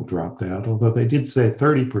people dropped out, although they did say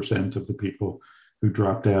 30% of the people who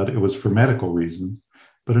dropped out, it was for medical reasons,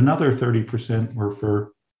 but another 30% were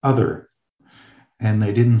for other, and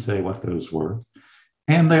they didn't say what those were.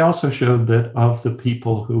 And they also showed that of the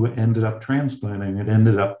people who ended up transplanting, it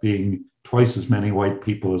ended up being twice as many white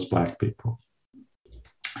people as Black people.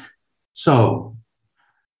 So,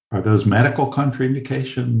 are those medical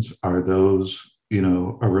contraindications? Are those,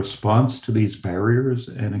 a response to these barriers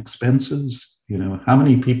and expenses? How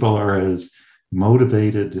many people are as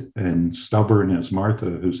motivated and stubborn as Martha,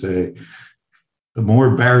 who say, the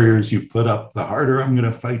more barriers you put up, the harder I'm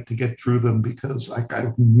going to fight to get through them, because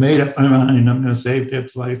I've made up my mind, I'm going to save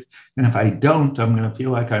Deb's life. And if I don't, I'm going to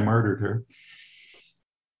feel like I murdered her.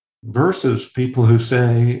 Versus people who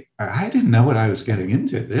say, I didn't know what I was getting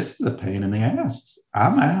into. This is a pain in the ass.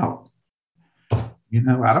 I'm out. I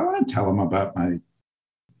don't want to tell them about my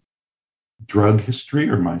drug history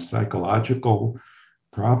or my psychological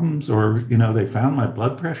problems, or, they found my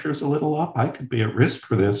blood pressure is a little up. I could be at risk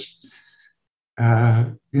for this.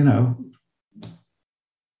 Thanks,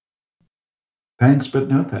 but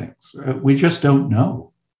no thanks. We just don't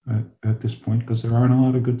know at this point because there aren't a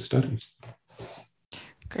lot of good studies.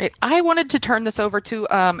 Great. I wanted to turn this over to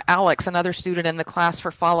Alex, another student in the class,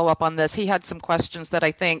 for follow-up on this. He had some questions that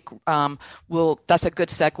I think that's a good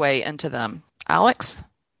segue into them. Alex?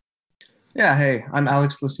 Yeah, hey, I'm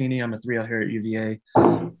Alex Lucini. I'm a 3L here at UVA.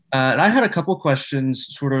 And I had a couple questions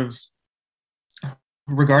sort of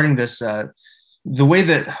regarding this. The way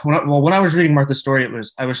that, when I was reading Martha's story,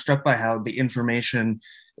 I was struck by how the information,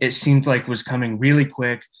 it seemed like, was coming really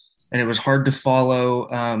quick, and it was hard to follow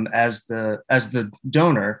as the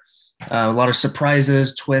donor. A lot of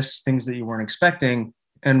surprises, twists, things that you weren't expecting.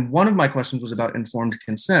 And one of my questions was about informed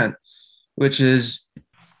consent, which is,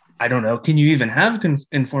 I don't know, can you even have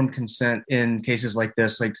informed consent in cases like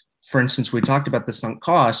this? Like, for instance, we talked about the sunk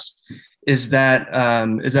costs. Is that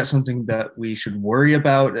something that we should worry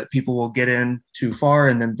about, that people will get in too far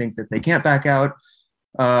and then think that they can't back out?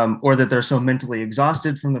 Or that they're so mentally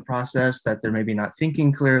exhausted from the process that they're maybe not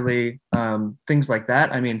thinking clearly, things like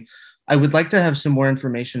that. I mean, I would like to have some more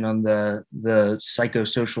information on the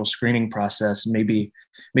psychosocial screening process. Maybe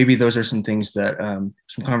those are some things that,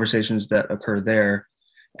 some conversations that occur there.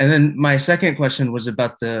 And then my second question was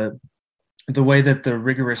about the way that the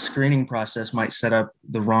rigorous screening process might set up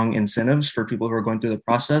the wrong incentives for people who are going through the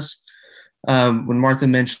process. When Martha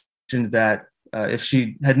mentioned that if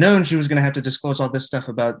she had known she was going to have to disclose all this stuff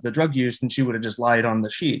about the drug use, then she would have just lied on the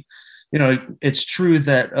sheet. It's true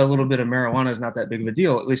that a little bit of marijuana is not that big of a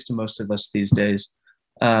deal, at least to most of us these days.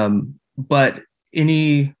 But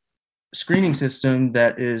any screening system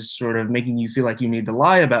that is sort of making you feel like you need to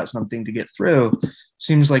lie about something to get through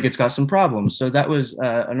seems like it's got some problems. So that was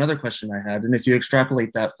another question I had. And if you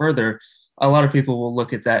extrapolate that further, a lot of people will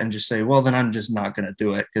look at that and just say, well, then I'm just not going to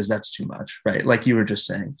do it because that's too much, right? Like you were just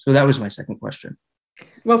saying. So that was my second question.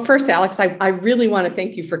 Well, first, Alex, I really want to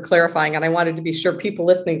thank you for clarifying. And I wanted to be sure people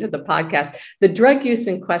listening to the podcast, the drug use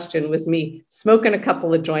in question was me smoking a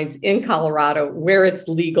couple of joints in Colorado where it's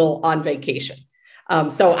legal on vacation.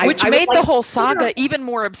 Which made the whole saga even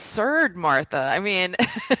more absurd, Martha. I mean...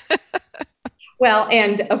 Well,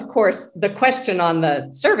 and of course, the question on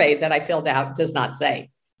the survey that I filled out does not say,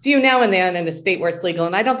 do you now and then in a state where it's legal?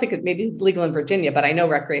 And I don't think it may be legal in Virginia, but I know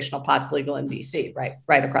recreational pot's legal in DC,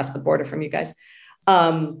 right across the border from you guys.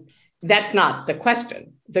 That's not the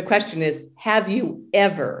question. The question is, have you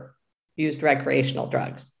ever used recreational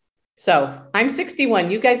drugs? So I'm 61.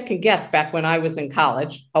 You guys can guess back when I was in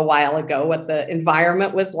college a while ago, what the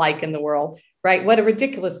environment was like in the world, right? What a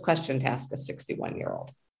ridiculous question to ask a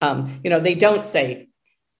 61-year-old. They don't say,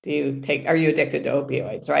 are you addicted to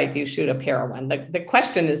opioids, right? Do you shoot up heroin? The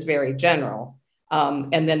question is very general.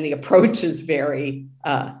 And then the approach is very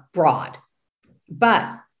broad.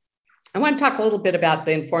 But I want to talk a little bit about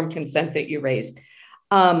the informed consent that you raised.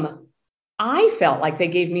 I felt like they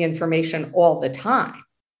gave me information all the time.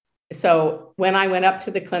 So when I went up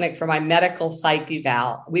to the clinic for my medical psych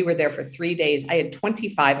eval, we were there for 3 days. I had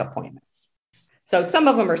 25 appointments. So some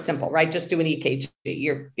of them are simple, right? Just do an EKG.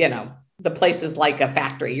 The place is like a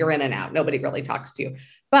factory. You're in and out. Nobody really talks to you.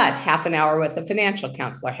 But half an hour with a financial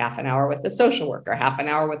counselor, half an hour with a social worker, half an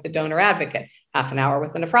hour with a donor advocate, half an hour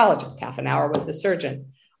with a nephrologist, half an hour with a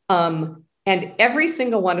surgeon. And every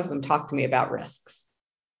single one of them talked to me about risks.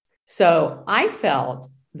 So I felt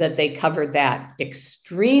that they covered that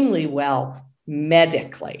extremely well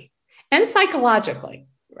medically and psychologically.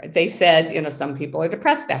 Right? They said, some people are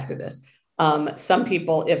depressed after this. Some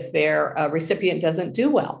people, if their recipient doesn't do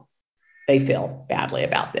well, they feel badly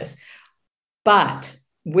about this. But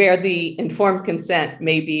where the informed consent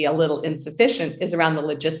may be a little insufficient is around the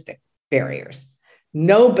logistic barriers.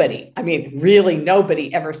 Nobody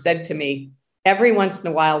ever said to me, every once in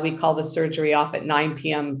a while, we call the surgery off at 9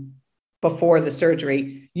 p.m. before the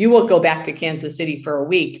surgery. You will go back to Kansas City for a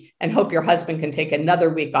week and hope your husband can take another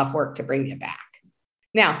week off work to bring you back.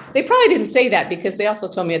 Now, they probably didn't say that because they also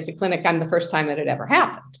told me at the clinic I'm the first time that it ever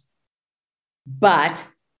happened. But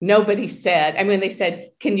nobody said, they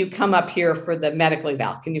said, can you come up here for the medical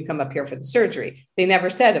eval? Can you come up here for the surgery? They never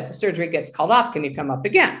said, if the surgery gets called off, can you come up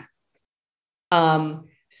again?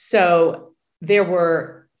 So there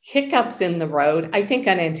were hiccups in the road, I think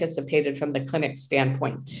unanticipated from the clinic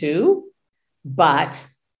standpoint too, but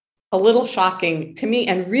a little shocking to me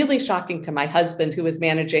and really shocking to my husband, who was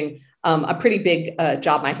managing a pretty big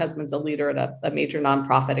job. My husband's a leader at a major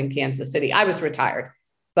nonprofit in Kansas City. I was retired,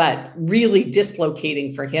 but really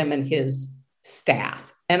dislocating for him and his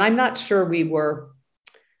staff. And I'm not sure we were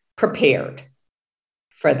prepared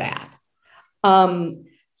for that.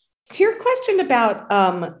 To your question about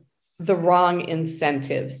the wrong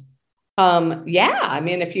incentives.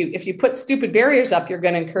 If you put stupid barriers up, you're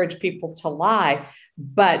going to encourage people to lie.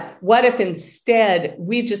 But what if instead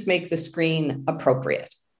we just make the screen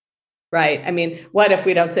appropriate, right? What if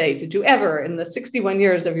we don't say, did you ever in the 61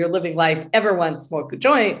 years of your living life ever once smoke a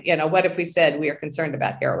joint? What if we said we are concerned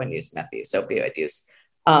about heroin use, meth use, opioid use,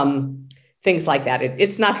 things like that?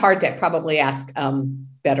 It's not hard to probably ask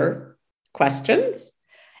better questions.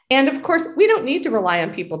 And of course, we don't need to rely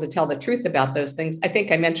on people to tell the truth about those things. I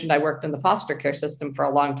think I mentioned I worked in the foster care system for a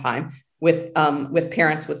long time with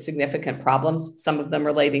parents with significant problems, some of them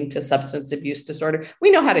relating to substance abuse disorder.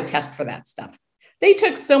 We know how to test for that stuff. They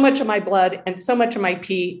took so much of my blood and so much of my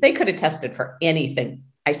pee, they could have tested for anything.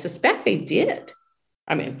 I suspect they did.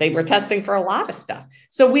 They were testing for a lot of stuff.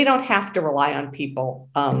 So we don't have to rely on people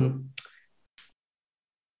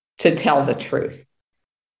to tell the truth.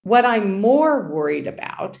 What I'm more worried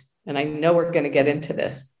about, and I know we're going to get into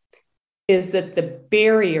this, is that the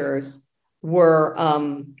barriers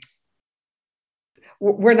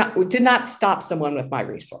did not stop someone with my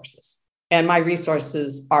resources. And my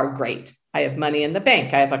resources are great. I have money in the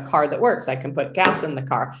bank. I have a car that works. I can put gas in the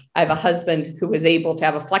car. I have a husband who is able to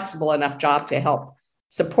have a flexible enough job to help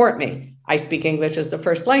support me. I speak English as a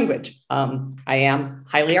first language. I am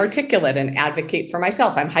highly articulate and advocate for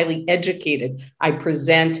myself. I'm highly educated. I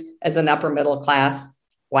present as an upper middle class,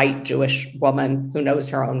 white Jewish woman who knows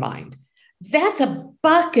her own mind. That's a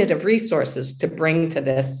bucket of resources to bring to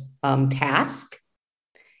this task.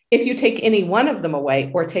 If you take any one of them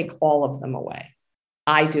away or take all of them away,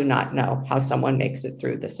 I do not know how someone makes it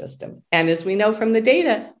through the system. And as we know from the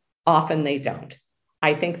data, often they don't.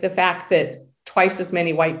 I think the fact that twice as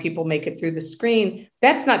many white people make it through the screen,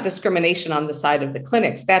 that's not discrimination on the side of the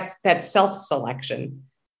clinics. That's self-selection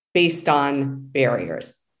based on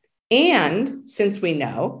barriers. And since we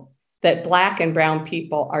know that Black and brown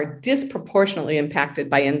people are disproportionately impacted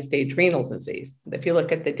by end-stage renal disease, if you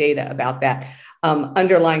look at the data about that,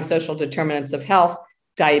 underlying social determinants of health,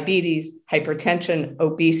 diabetes, hypertension,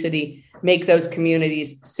 obesity, make those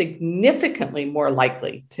communities significantly more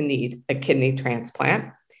likely to need a kidney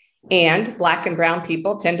transplant. And Black and brown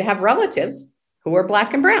people tend to have relatives who are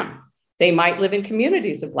Black and brown. They might live in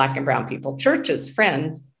communities of Black and brown people, churches,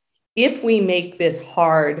 friends. If we make this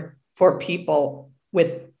hard for people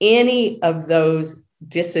with any of those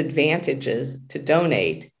disadvantages to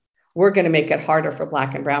donate, we're going to make it harder for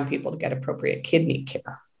Black and brown people to get appropriate kidney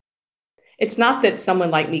care. It's not that someone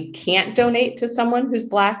like me can't donate to someone who's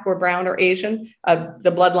Black or brown or Asian.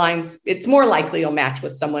 The bloodlines, it's more likely you'll match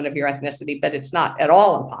with someone of your ethnicity, but it's not at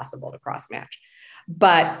all impossible to cross-match.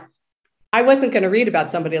 But I wasn't going to read about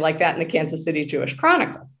somebody like that in the Kansas City Jewish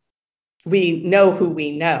Chronicle. we know who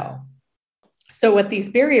we know. So what these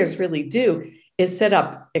barriers really do is set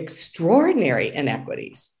up extraordinary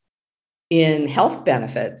inequities in health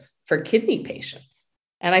benefits for kidney patients.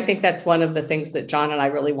 And I think that's one of the things that John and I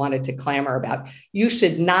really wanted to clamor about. You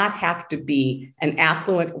should not have to be an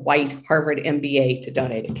affluent white Harvard MBA to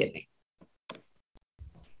donate a kidney.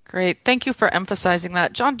 Great. Thank you for emphasizing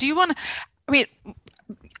that. John, do you want to, I mean,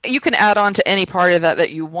 you can add on to any part of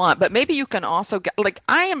that you want, but maybe you can also get,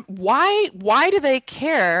 why do they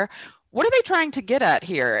care? What are they trying to get at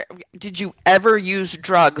here? Did you ever use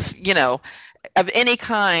drugs, of any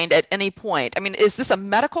kind at any point? I mean, is this a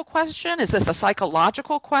medical question? Is this a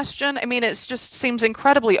psychological question? I mean, it just seems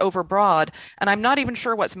incredibly overbroad, and I'm not even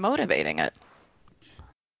sure what's motivating it.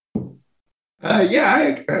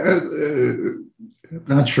 I'm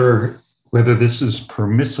not sure whether this is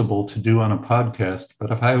permissible to do on a podcast,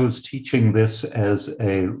 but if I was teaching this as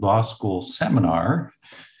a law school seminar,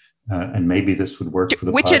 and maybe this would work for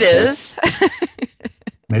the which podcast, it is.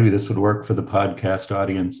 Maybe this would work for the podcast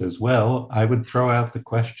audience as well. I would throw out the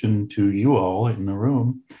question to you all in the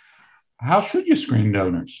room. How should you screen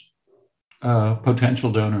donors, potential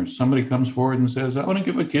donors? Somebody comes forward and says, I want to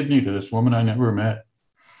give a kidney to this woman I never met.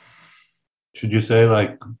 Should you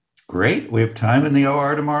say, great, we have time in the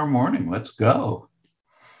OR tomorrow morning, let's go?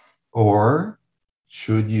 Or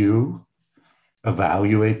should you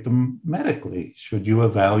evaluate them medically? Should you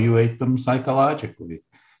evaluate them psychologically?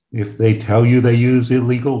 If they tell you they use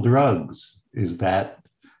illegal drugs, is that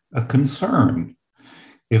a concern?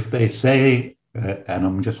 If they say, and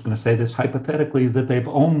I'm just going to say this hypothetically, that they've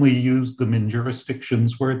only used them in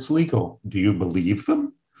jurisdictions where it's legal, do you believe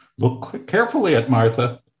them? Look carefully at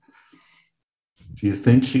Martha. Do you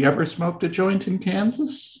think she ever smoked a joint in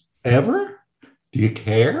Kansas? Ever? Do you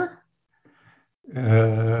care?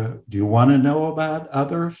 Do you want to know about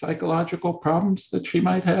other psychological problems that she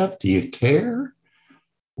might have? Do you care?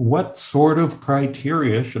 What sort of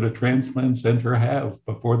criteria should a transplant center have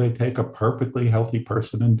before they take a perfectly healthy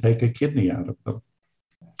person and take a kidney out of them?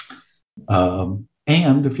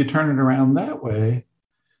 And if you turn it around that way,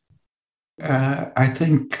 I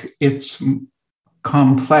think it's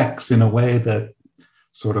complex in a way that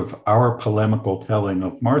sort of our polemical telling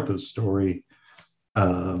of Martha's story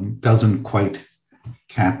doesn't quite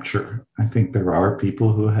capture. I think there are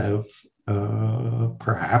people who have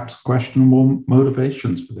perhaps questionable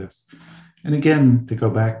motivations for this. And again, to go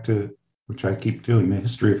back to, which I keep doing, the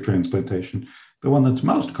history of transplantation, the one that's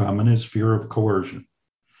most common is fear of coercion.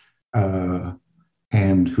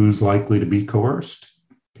 And who's likely to be coerced?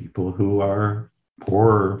 People who are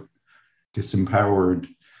poor, disempowered,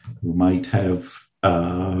 who might have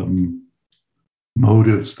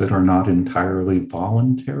motives that are not entirely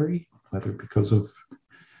voluntary, whether because of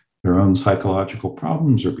their own psychological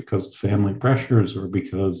problems or because of family pressures or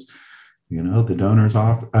because, the donors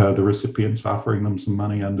the recipients offering them some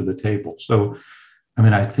money under the table. So,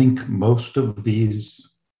 I think most of these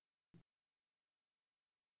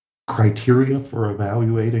criteria for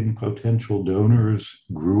evaluating potential donors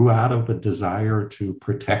grew out of a desire to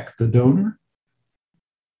protect the donor.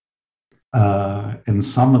 And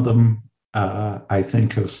some of them, I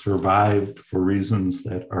think, have survived for reasons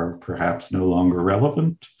that are perhaps no longer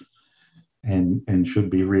relevant and should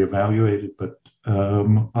be reevaluated. But a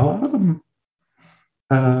lot of them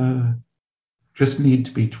just need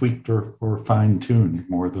to be tweaked or fine-tuned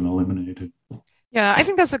more than eliminated. Yeah, I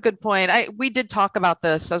think that's a good point. We did talk about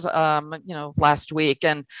this as last week,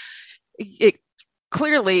 and it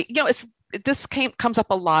clearly, this comes up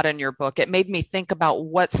a lot in your book. It made me think about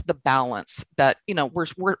what's the balance that,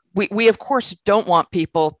 we of course don't want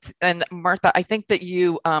people and Martha, I think that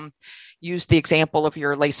you used the example of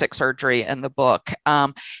your LASIK surgery in the book.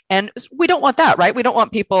 And we don't want that, right? We don't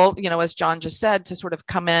want people, as John just said, to sort of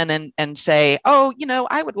come in and say, oh,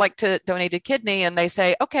 I would like to donate a kidney. And they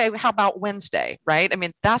say, okay, how about Wednesday, right? I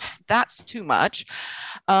mean, that's too much.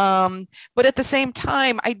 But at the same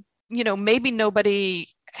time, maybe nobody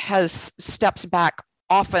steps back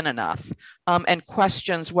often enough and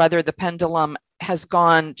questions whether the pendulum has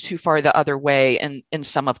gone too far the other way in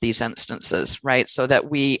some of these instances, right? So that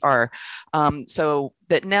we are, so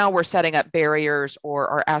that now we're setting up barriers or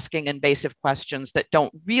are asking invasive questions that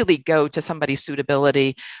don't really go to somebody's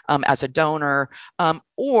suitability as a donor,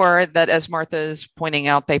 or that, as Martha is pointing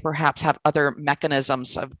out, they perhaps have other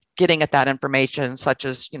mechanisms of getting at that information, such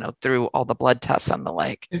as, through all the blood tests and the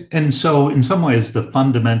like. And so in some ways, the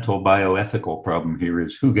fundamental bioethical problem here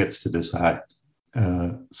is who gets to decide.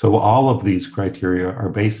 So all of these criteria are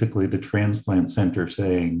basically the transplant center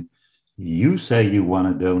saying, you say you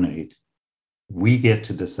want to donate, we get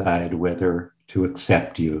to decide whether to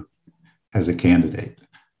accept you as a candidate.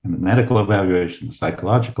 And the medical evaluation, the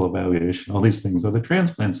psychological evaluation, all these things are the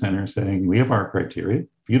transplant center saying, we have our criteria.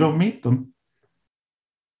 If you don't meet them,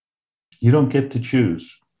 you don't get to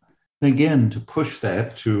choose. And again, to push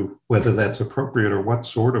that to whether that's appropriate or what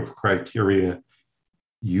sort of criteria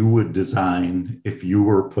you would design if you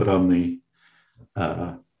were put on the,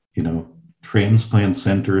 transplant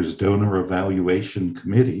center's donor evaluation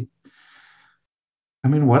committee. I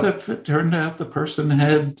mean, what if it turned out the person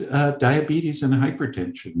had diabetes and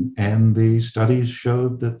hypertension, and the studies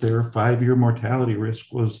showed that their 5-year mortality risk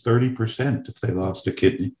was 30% if they lost a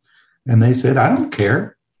kidney? And they said, I don't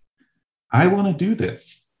care. I want to do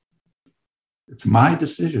this. It's my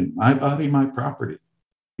decision, my body, my property.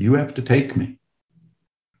 You have to take me.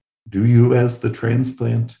 Do you, as the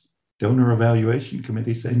transplant donor evaluation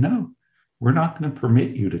committee, say, no, we're not going to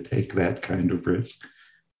permit you to take that kind of risk?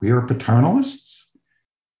 We are paternalists.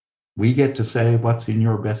 We get to say what's in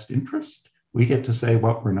your best interest. We get to say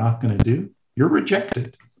what we're not going to do. You're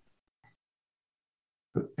rejected.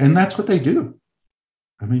 And that's what they do.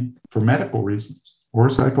 I mean, for medical reasons or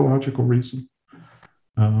psychological reasons.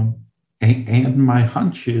 And my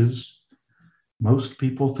hunch is most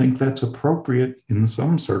people think that's appropriate in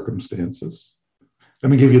some circumstances. Let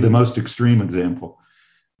me give you the most extreme example.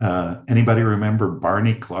 Anybody remember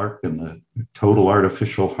Barney Clark and the Total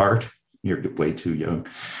Artificial Heart? You're way too young.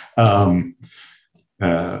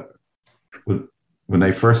 When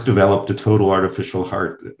they first developed a total artificial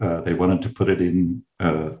heart, they wanted to put it in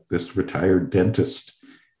this retired dentist.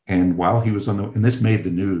 And while he was and this made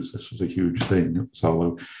the news, this was a huge thing,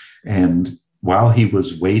 solo. And while he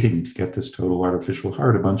was waiting to get this total artificial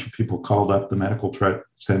heart, a bunch of people called up the medical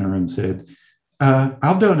center and said,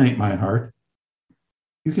 I'll donate my heart.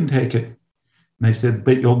 You can take it. And they said,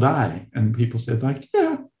 but you'll die. And people said, like,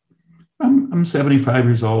 yeah, I'm 75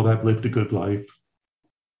 years old. I've lived a good life.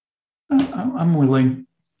 I'm willing.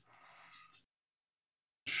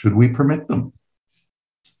 Should we permit them?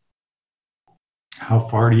 How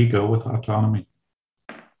far do you go with autonomy?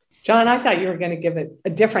 John, I thought you were going to give a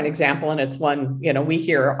different example, and it's one, we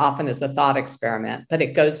hear often as a thought experiment, but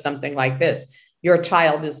it goes something like this. Your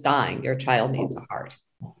child is dying. Your child needs a heart.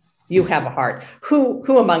 You have a heart.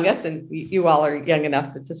 Who among us, and you all are young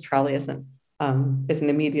enough that this probably isn't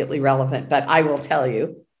immediately relevant, but I will tell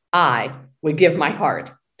you, I would give my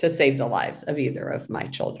heart to save the lives of either of my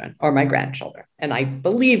children or my grandchildren. And I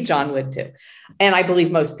believe John would too. And I believe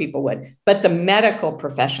most people would. But the medical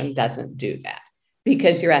profession doesn't do that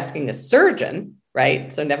because you're asking a surgeon,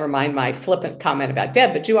 right? So never mind my flippant comment about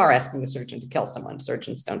Deb, but you are asking a surgeon to kill someone.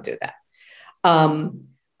 Surgeons don't do that.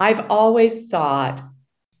 I've always thought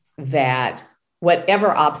that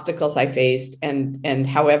whatever obstacles I faced and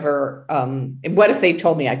however, what if they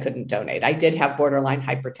told me I couldn't donate? I did have borderline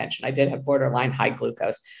hypertension. I did have borderline high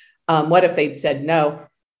glucose. What if they'd said no?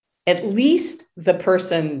 At least the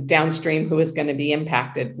person downstream who was going to be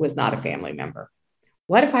impacted was not a family member.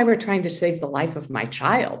 What if I were trying to save the life of my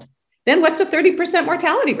child? Then what's a 30%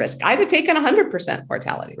 mortality risk? I'd have taken 100%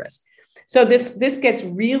 mortality risk. So this gets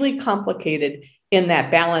really complicated in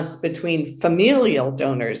that balance between familial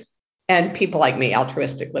donors and people like me,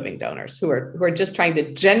 altruistic living donors, who are just trying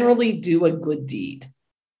to generally do a good deed.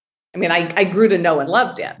 I mean, I grew to know and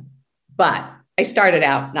love Deb, but I started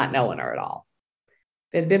out not knowing her at all.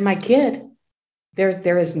 If it had been my kid,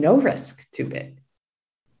 there is no risk too big.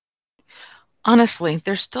 Honestly,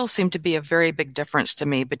 there still seemed to be a very big difference to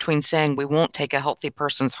me between saying we won't take a healthy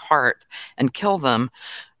person's heart and kill them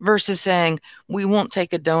versus saying we won't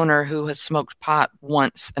take a donor who has smoked pot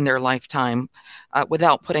once in their lifetime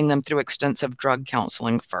without putting them through extensive drug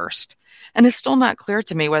counseling first. And it's still not clear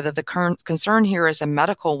to me whether the current concern here is a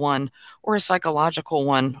medical one or a psychological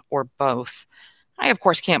one or both. I, of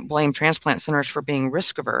course, can't blame transplant centers for being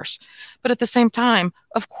risk averse, but at the same time,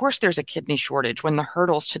 of course, there's a kidney shortage when the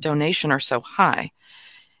hurdles to donation are so high.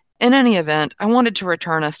 In any event, I wanted to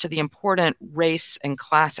return us to the important race and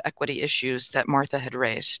class equity issues that Martha had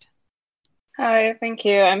raised. Hi, thank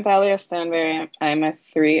you. I'm Thalia Stanberry. I'm a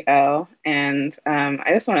 3L, and I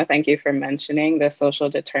just want to thank you for mentioning the social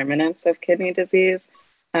determinants of kidney disease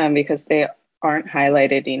because they aren't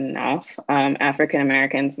highlighted enough. African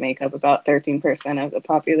Americans make up about 13% of the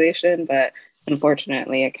population, but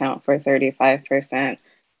unfortunately account for 35%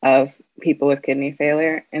 of people with kidney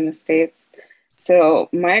failure in the States. So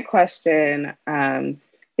my question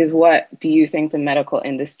is, what do you think the medical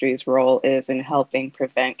industry's role is in helping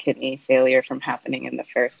prevent kidney failure from happening in the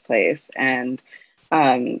first place? And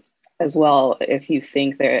as well, if you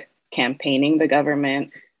think that campaigning the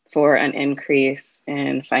government for an increase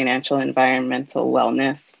in financial environmental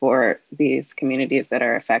wellness for these communities that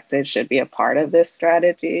are affected should be a part of this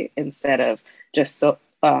strategy instead of just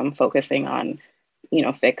focusing on,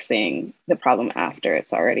 fixing the problem after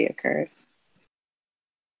it's already occurred.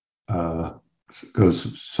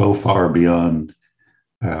 Goes so far beyond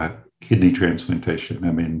kidney transplantation.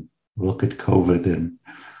 I mean, look at COVID and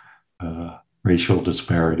racial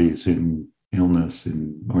disparities in illness,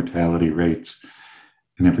 in mortality rates,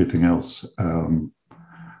 and everything else.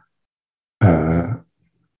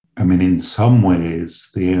 I mean, in some ways,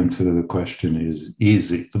 the answer to the question is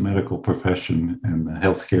easy. The medical profession and the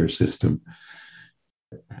healthcare system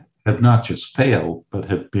have not just failed, but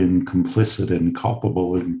have been complicit and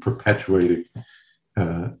culpable in perpetuating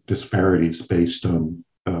disparities based on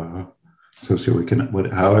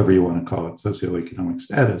socioeconomic, however you want to call it, socioeconomic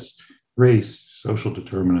status, race, social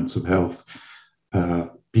determinants of health,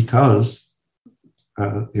 because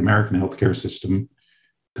the American healthcare system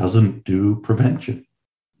doesn't do prevention.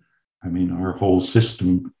 I mean, our whole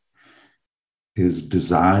system is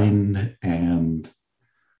designed and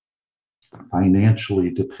financially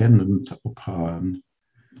dependent upon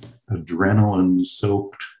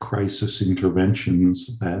adrenaline-soaked crisis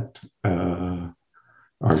interventions that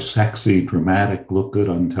are sexy, dramatic, look good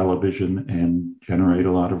on television, and generate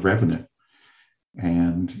a lot of revenue.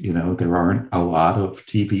 And, there aren't a lot of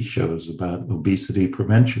TV shows about obesity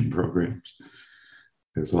prevention programs.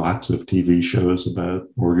 There's lots of TV shows about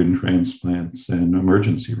organ transplants and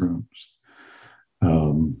emergency rooms.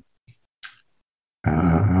 The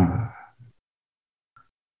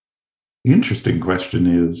interesting question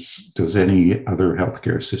is, does any other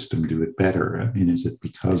healthcare system do it better? I mean, is it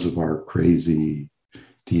because of our crazy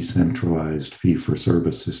decentralized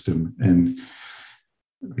fee-for-service system? And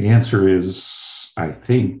the answer is, I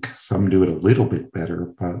think some do it a little bit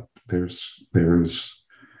better, but there's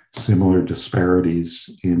similar disparities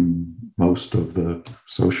in most of the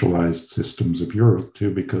socialized systems of Europe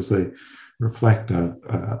too, because they reflect a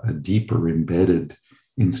deeper embedded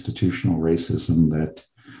institutional racism that,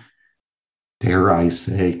 dare I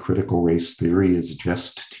say, critical race theory is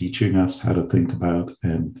just teaching us how to think about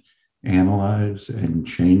and analyze, and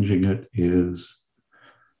changing it is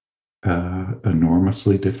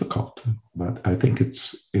enormously difficult. But I think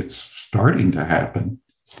it's starting to happen.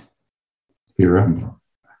 Here I'm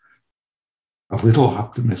a little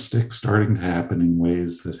optimistic, starting to happen in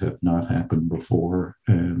ways that have not happened before,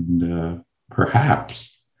 and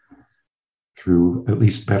perhaps through at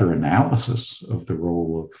least better analysis of the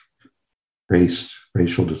role of race,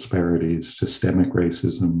 racial disparities, systemic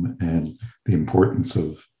racism, and the importance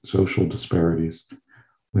of social disparities,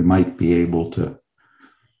 we might be able to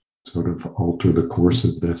sort of alter the course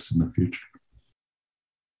of this in the future.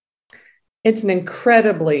 It's an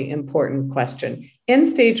incredibly important question.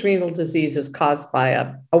 End-stage renal disease is caused by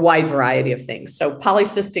a wide variety of things. So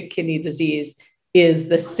polycystic kidney disease is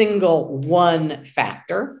the single one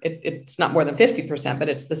factor. It's not more than 50%, but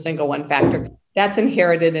it's the single one factor. That's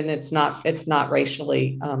inherited, and it's not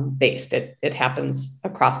racially based. It happens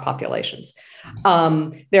across populations.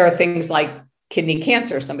 There are things like kidney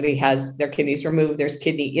cancer. Somebody has their kidneys removed. There's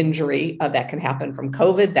kidney injury that can happen from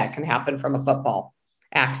COVID. That can happen from a football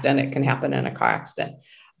accident. It can happen in a car accident.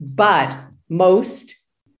 But most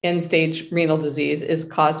end-stage renal disease is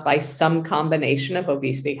caused by some combination of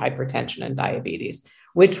obesity, hypertension, and diabetes,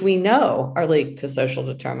 which we know are linked to social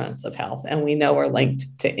determinants of health, and we know are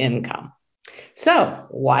linked to income. So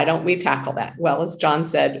why don't we tackle that? Well, as John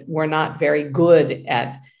said, we're not very good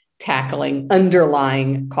at tackling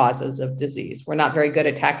underlying causes of disease. We're not very good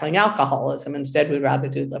at tackling alcoholism. Instead, we'd rather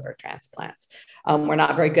do liver transplants. We're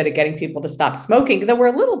not very good at getting people to stop smoking, though we're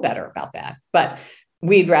a little better about that, but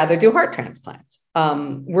we'd rather do heart transplants.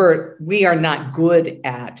 We are not good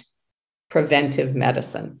at preventive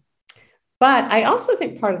medicine. But I also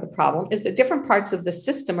think part of the problem is that different parts of the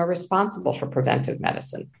system are responsible for preventive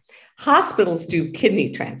medicine. Hospitals do kidney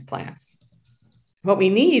transplants. What we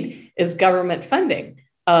need is government funding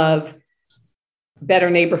of better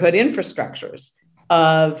neighborhood infrastructures,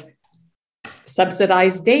 of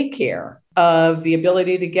subsidized daycare, of the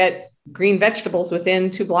ability to get green vegetables within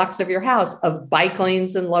 2 blocks of your house, of bike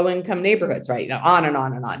lanes in low-income neighborhoods, right? On and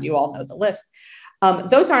on and on. You all know the list.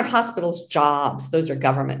 Those aren't hospitals' jobs. Those are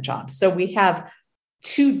government jobs. So we have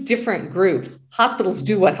 2 different groups. Hospitals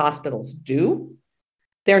do what hospitals do.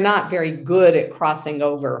 They're not very good at crossing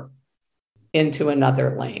over into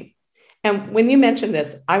another lane. And when you mentioned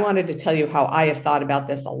this, I wanted to tell you how I have thought about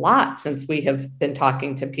this a lot since we have been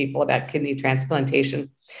talking to people about kidney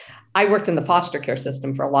transplantation. I worked in the foster care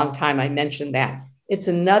system for a long time. I mentioned that. It's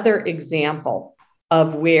another example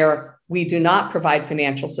of where we do not provide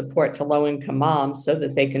financial support to low-income moms so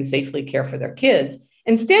that they can safely care for their kids.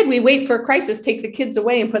 Instead, we wait for a crisis, take the kids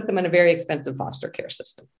away, and put them in a very expensive foster care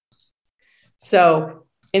system. So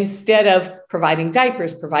instead of providing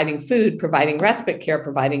diapers, providing food, providing respite care,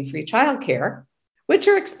 providing free childcare, which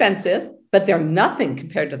are expensive, but they're nothing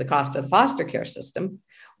compared to the cost of the foster care system,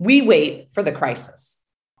 we wait for the crisis.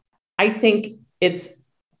 I think it's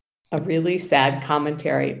a really sad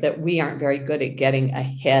commentary that we aren't very good at getting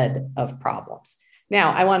ahead of problems.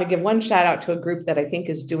 Now, I want to give one shout out to a group that I think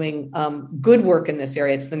is doing good work in this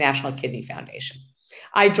area. It's the National Kidney Foundation.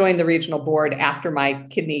 I joined the regional board after my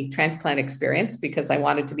kidney transplant experience because I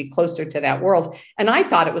wanted to be closer to that world. And I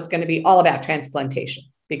thought it was going to be all about transplantation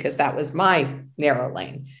because that was my narrow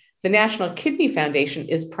lane. The National Kidney Foundation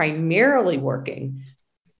is primarily working,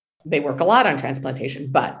 they work a lot on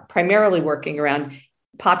transplantation, but primarily working around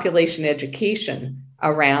population education,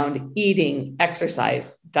 around eating,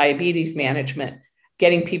 exercise, diabetes management,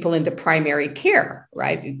 getting people into primary care,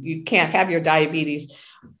 right? You can't have your diabetes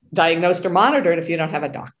diagnosed or monitored if you don't have a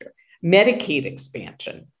doctor. Medicaid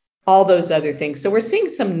expansion, all those other things. So we're seeing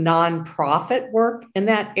some nonprofit work in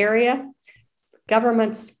that area.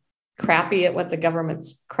 Government's crappy at what the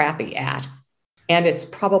government's crappy at. And it's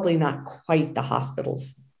probably not quite the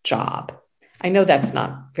hospital's job. I know that's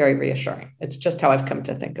not very reassuring. It's just how I've come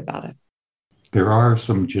to think about it. There are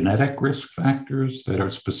some genetic risk factors that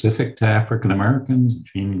are specific to African Americans, a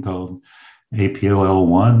gene called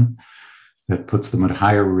APOL1 that puts them at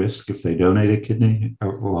higher risk if they donate a kidney,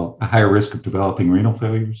 a higher risk of developing renal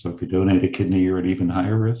failure. So if you donate a kidney, you're at even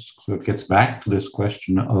higher risk. So it gets back to this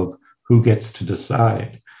question of who gets to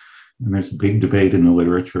decide. And there's a big debate in the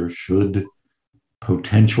literature, should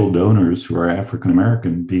potential donors who are African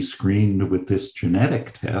American be screened with this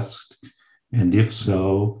genetic test? And if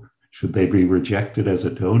so, should they be rejected as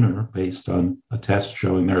a donor based on a test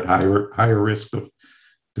showing they're at higher risk of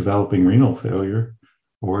developing renal failure?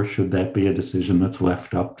 Or should that be a decision that's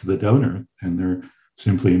left up to the donor and they're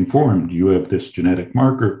simply informed, you have this genetic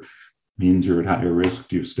marker, means you're at higher risk,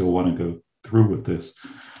 do you still want to go through with this?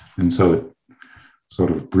 And so it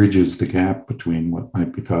sort of bridges the gap between what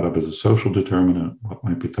might be thought of as a social determinant, what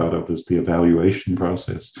might be thought of as the evaluation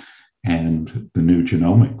process, and the new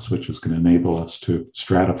genomics, which is going to enable us to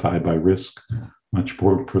stratify by risk much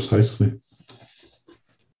more precisely.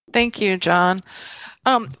 Thank you, John.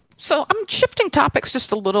 So I'm shifting topics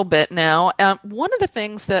just a little bit now. One of the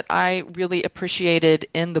things that I really appreciated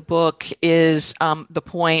in the book is the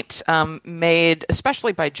point made,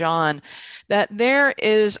 especially by John, that there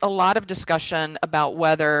is a lot of discussion about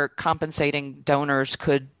whether compensating donors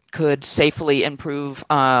could safely improve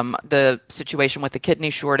the situation with the kidney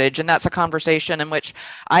shortage. And that's a conversation in which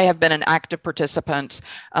I have been an active participant.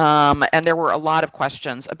 And there were a lot of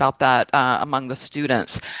questions about that among the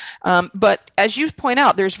students. But as you point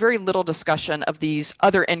out, there's very little discussion of these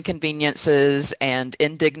other inconveniences and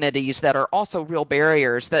indignities that are also real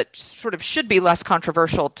barriers that sort of should be less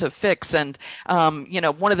controversial to fix. And,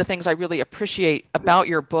 one of the things I really appreciate about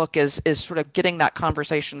your book is sort of getting that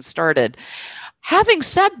conversation started. Having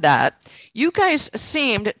said that, you guys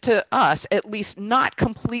seemed to us at least not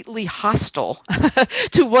completely hostile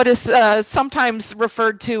to what is sometimes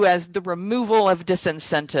referred to as the removal of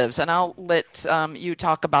disincentives. And I'll let you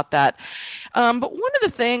talk about that. But one of the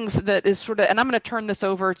things that is sort of, and I'm going to turn this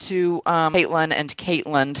over to Caitlin and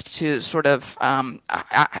Caitlin to sort of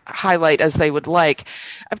highlight as they would like.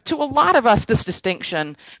 To a lot of us, this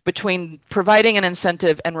distinction between providing an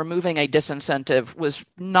incentive and removing a disincentive was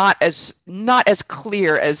not as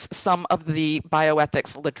clear as some of the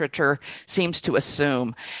bioethics literature seems to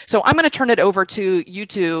assume. So I'm going to turn it over to you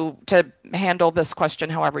two to handle this question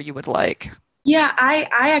however you would like. Yeah, I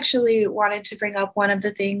actually wanted to bring up one of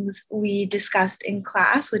the things we discussed in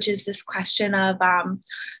class, which is this question of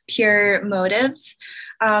pure motives.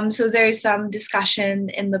 So there's some discussion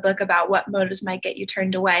in the book about what motives might get you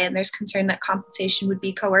turned away, and there's concern that compensation would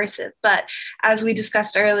be coercive. But as we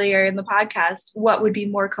discussed earlier in the podcast, what would be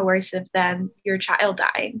more coercive than your child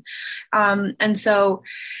dying? And so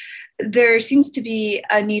there seems to be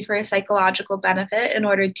a need for a psychological benefit in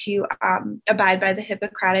order to abide by the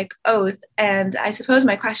Hippocratic Oath. And I suppose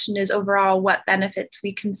my question is overall what benefits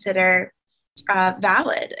we consider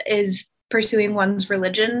valid. Is pursuing one's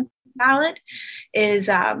religion valid? Is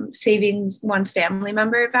saving one's family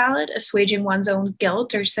member valid? Assuaging one's own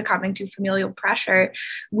guilt or succumbing to familial pressure?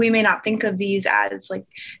 We may not think of these as like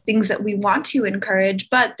things that we want to encourage,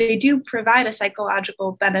 but they do provide a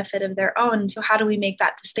psychological benefit of their own. So how do we make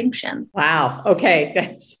that distinction? Wow.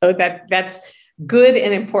 Okay. So that's good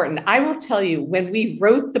and important. I will tell you, when we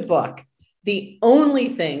wrote the book, the only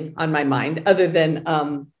thing on my mind, other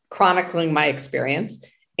than chronicling my experience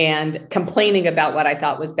and complaining about what I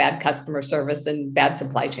thought was bad customer service and bad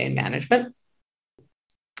supply chain management,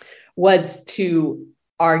 was to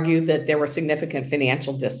argue that there were significant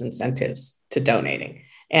financial disincentives to donating.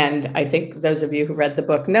 And I think those of you who read the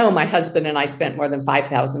book know my husband and I spent more than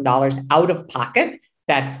 $5,000 out of pocket.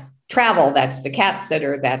 That's travel, that's the cat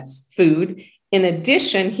sitter, that's food. In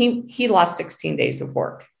addition, he lost 16 days of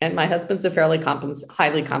work. And my husband's a fairly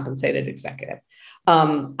highly compensated executive.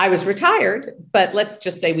 I was retired, but let's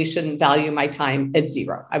just say we shouldn't value my time at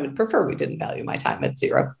zero. I would prefer we didn't value my time at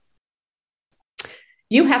zero.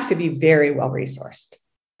 You have to be very well resourced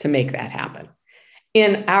to make that happen.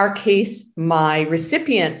 In our case, my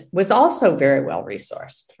recipient was also very well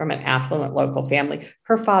resourced from an affluent local family.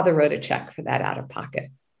 Her father wrote a check for that out-of-pocket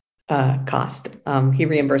cost. He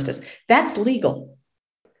reimbursed us. That's legal.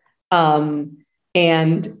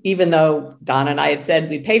 And even though Don and I had said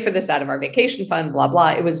we pay for this out of our vacation fund, blah,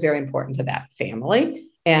 blah, it was very important to that family.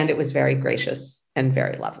 And it was very gracious and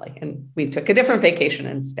very lovely. And we took a different vacation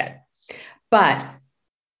instead. But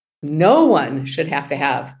no one should have to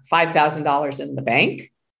have $5,000 in the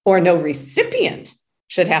bank, or no recipient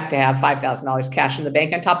should have to have $5,000 cash in the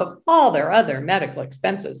bank on top of all their other medical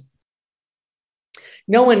expenses.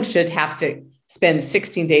 No one should have to spend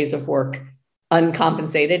 16 days of work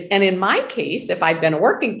uncompensated. And in my case, if I'd been a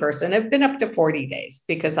working person, I've been up to 40 days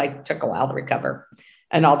because I took a while to recover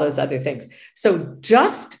and all those other things. So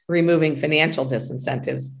just removing financial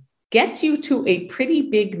disincentives gets you to a pretty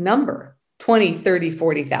big number, $20,000,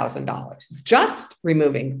 $30,000, $40,000, just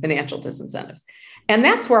removing financial disincentives. And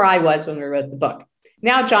that's where I was when we wrote the book.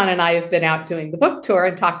 Now, John and I have been out doing the book tour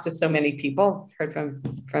and talked to so many people, heard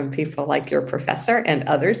from people like your professor and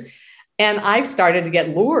others. And I've started to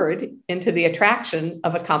get lured into the attraction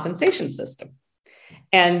of a compensation system.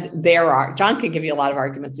 And John can give you a lot of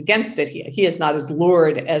arguments against it. He is not as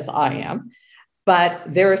lured as I am, but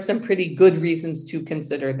there are some pretty good reasons to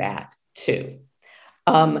consider that too.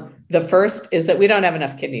 The first is that we don't have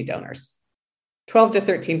enough kidney donors. 12 to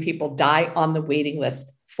 13 people die on the waiting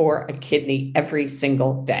list for a kidney every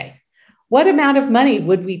single day. What amount of money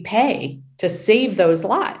would we pay to save those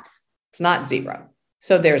lives? It's not zero.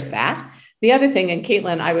 So there's that. The other thing, and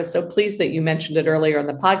Caitlin, I was so pleased that you mentioned it earlier in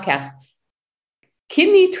the podcast,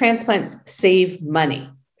 kidney transplants save money.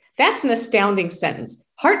 That's an astounding sentence.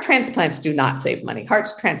 Heart transplants do not save money. Heart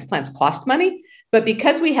transplants cost money, but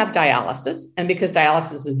because we have dialysis and because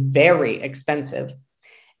dialysis is very expensive,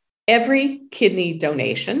 every kidney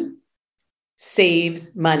donation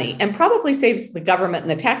saves money and probably saves the government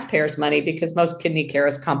and the taxpayers money because most kidney care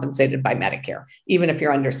is compensated by Medicare, even if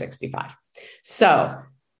you're under 65. So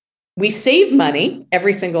we save money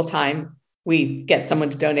every single time we get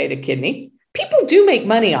someone to donate a kidney. People do make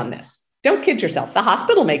money on this. Don't kid yourself. The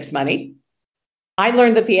hospital makes money. I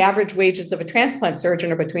learned that the average wages of a transplant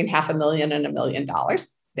surgeon are between $500,000 and $1 million.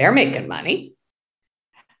 They're making money.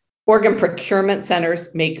 Organ procurement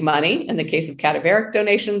centers make money. In the case of cadaveric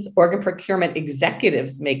donations, organ procurement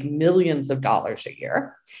executives make millions of dollars a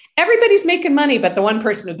year. Everybody's making money, but the one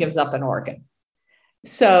person who gives up an organ.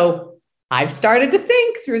 So I've started to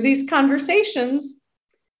think through these conversations,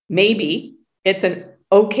 maybe it's an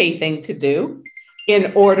okay thing to do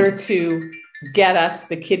in order to get us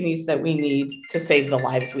the kidneys that we need to save the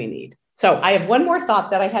lives we need. So I have one more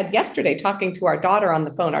thought that I had yesterday talking to our daughter on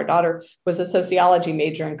the phone. Our daughter was a sociology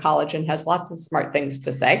major in college and has lots of smart things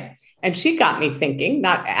to say. And she got me thinking,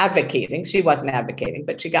 not advocating, she wasn't advocating,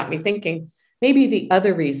 but she got me thinking, maybe the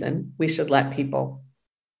other reason we should let people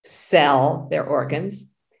sell their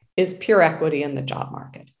organs is pure equity in the job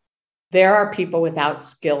market. There are people without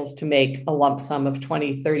skills to make a lump sum of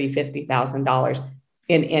 $20,000, $30,000, $50,000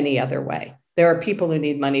 in any other way. There are people who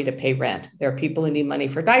need money to pay rent. There are people who need money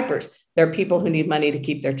for diapers. There are people who need money to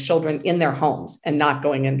keep their children in their homes and not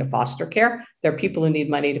going into foster care. There are people who need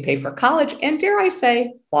money to pay for college and, dare I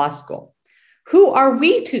say, law school. Who are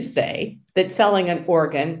we to say that selling an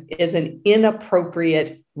organ is an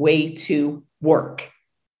inappropriate way to work?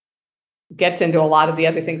 Gets into a lot of the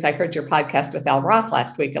other things. I heard your podcast with Al Roth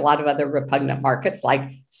last week, a lot of other repugnant markets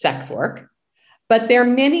like sex work. But there are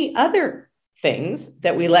many other things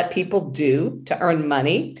that we let people do to earn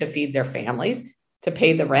money, to feed their families, to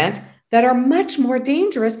pay the rent, that are much more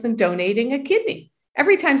dangerous than donating a kidney.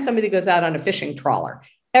 Every time somebody goes out on a fishing trawler,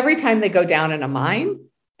 every time they go down in a mine,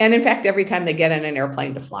 and in fact, every time they get in an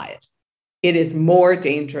airplane to fly it, it is more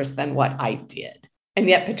dangerous than what I did. And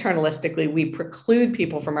yet paternalistically, we preclude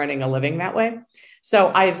people from earning a living that way.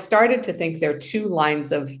 So I have started to think there are two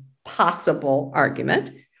lines of possible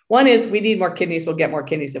argument. One is we need more kidneys. We'll get more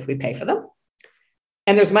kidneys if we pay for them.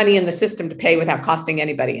 And there's money in the system to pay without costing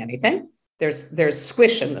anybody anything. There's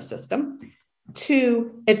squish in the system.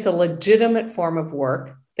 Two, it's a legitimate form of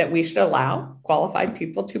work that we should allow qualified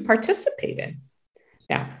people to participate in.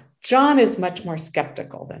 Now, John is much more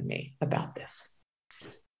skeptical than me about this.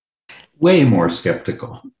 Way more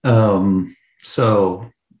skeptical.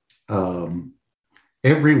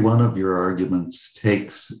 Every one of your arguments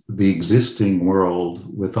takes the existing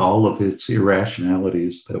world with all of its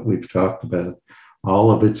irrationalities that we've talked about, all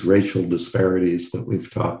of its racial disparities that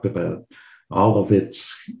we've talked about, all of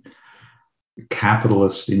its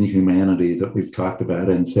capitalist inhumanity that we've talked about,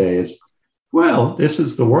 and says, well, this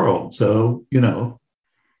is the world. So,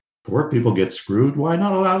 poor people get screwed. Why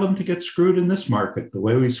not allow them to get screwed in this market the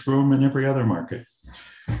way we screw them in every other market?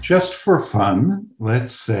 Just for fun,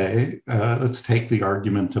 let's take the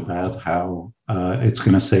argument about how it's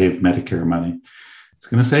going to save Medicare money. It's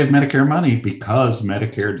going to save Medicare money because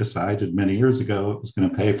Medicare decided many years ago it was going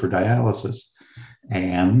to pay for dialysis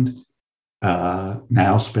and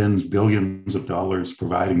now spends billions of dollars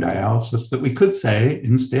providing dialysis, that we could say,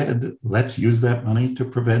 instead, let's use that money to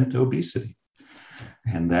prevent obesity.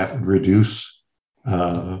 And that would reduce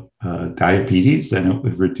diabetes, and it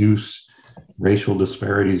would reduce racial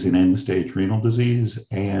disparities in end-stage renal disease.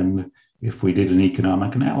 And if we did an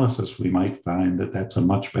economic analysis, we might find that that's a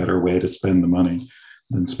much better way to spend the money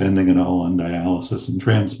than spending it all on dialysis and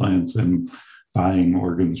transplants and buying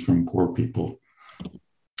organs from poor people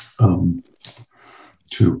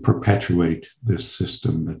to perpetuate this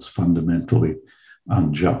system that's fundamentally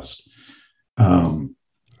unjust.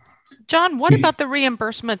 John, what about the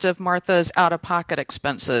reimbursement of Martha's out-of-pocket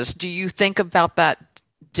expenses? Do you think about that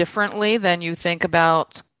differently than you think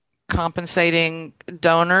about compensating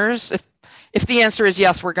donors? If the answer is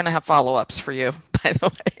yes, we're going to have follow-ups for you, by the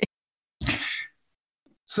way.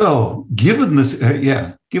 So given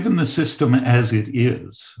the system as it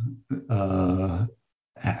is,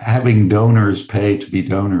 having donors pay to be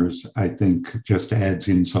donors, I think, just adds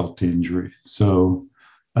insult to injury. So,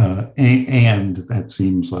 and that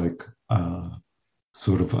seems like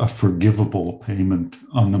sort of a forgivable payment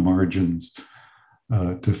on the margins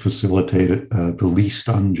to facilitate the least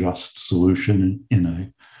unjust solution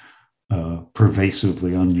in a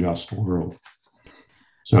pervasively unjust world.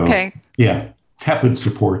 So, okay. Yeah. Tepid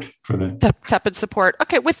support for that. Tepid support.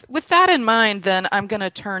 Okay, with that in mind, then I'm going to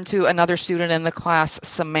turn to another student in the class,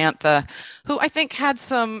 Samantha, who I think had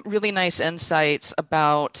some really nice insights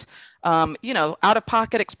about,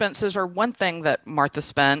 out-of-pocket expenses are one thing that Martha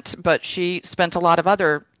spent, but she spent a lot of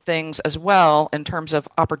other things as well in terms of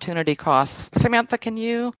opportunity costs. Samantha, can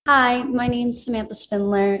you? Hi, my name's Samantha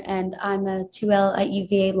Spindler, and I'm a 2L at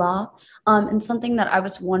UVA Law. And something that I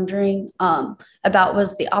was wondering about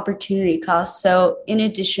was the opportunity cost. So in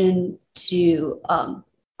addition to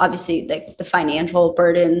obviously the financial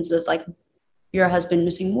burdens of like your husband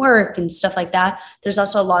missing work and stuff like that, there's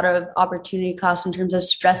also a lot of opportunity costs in terms of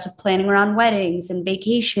stress of planning around weddings and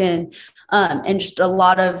vacation, and just a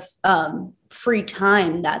lot of free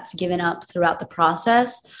time that's given up throughout the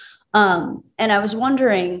process. And I was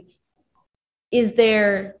wondering, is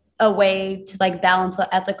there a way to like balance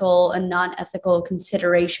the ethical and non-ethical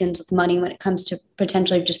considerations with money when it comes to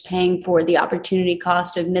potentially just paying for the opportunity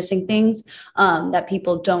cost of missing things that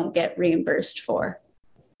people don't get reimbursed for?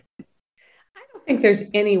 I don't think there's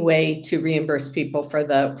any way to reimburse people for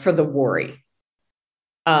the worry.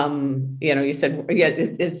 You said,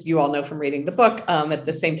 as you all know from reading the book, at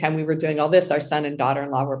the same time we were doing all this, our son and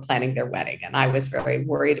daughter-in-law were planning their wedding. And I was very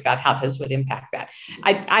worried about how this would impact that.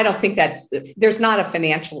 I don't think there's not a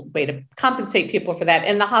financial way to compensate people for that.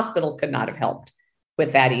 And the hospital could not have helped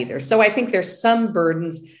with that either. So I think there's some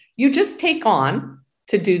burdens you just take on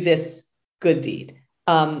to do this good deed.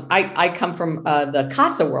 I come from the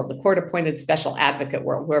CASA world, the court-appointed special advocate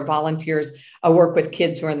world, where volunteers work with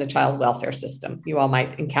kids who are in the child welfare system. You all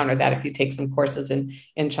might encounter that if you take some courses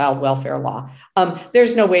in child welfare law.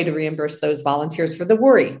 There's no way to reimburse those volunteers for the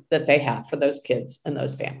worry that they have for those kids and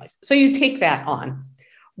those families. So you take that on.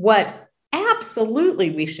 What absolutely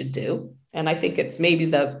we should do, and I think it's maybe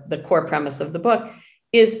the core premise of the book,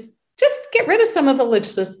 is just get rid of some of the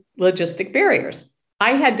logistic barriers.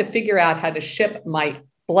 I had to figure out how to ship my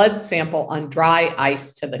blood sample on dry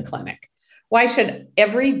ice to the clinic. Why should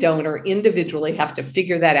every donor individually have to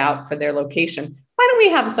figure that out for their location? Why don't we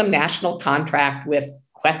have some national contract with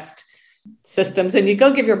Quest Systems and you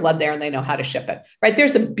go give your blood there and they know how to ship it, right?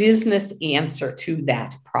 There's a business answer to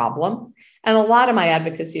that problem. And a lot of my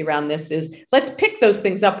advocacy around this is let's pick those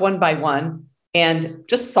things up one by one and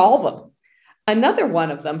just solve them. Another one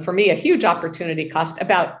of them, for me, a huge opportunity cost.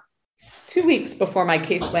 About 2 weeks before my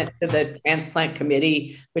case went to the transplant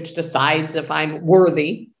committee, which decides if I'm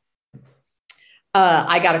worthy,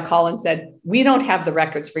 I got a call and said, we don't have the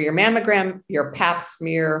records for your mammogram, your pap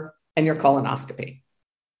smear, and your colonoscopy.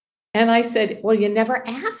 And I said, well, you never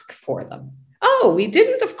ask for them. Oh, we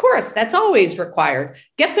didn't? Of course, that's always required.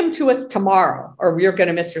 Get them to us tomorrow, or you're going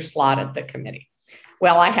to miss your slot at the committee.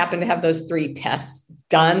 Well, I happen to have those 3 tests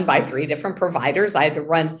done by 3 different providers. I had to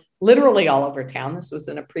run literally all over town. This was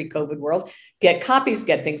in a pre-COVID world. Get copies,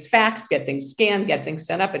 get things faxed, get things scanned, get things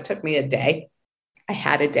sent up. It took me a day. I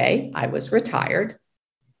had a day. I was retired.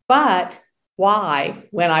 But why,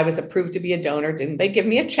 when I was approved to be a donor, didn't they give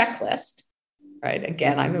me a checklist? Right?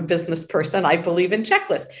 Again, I'm a business person. I believe in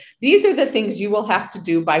checklists. These are the things you will have to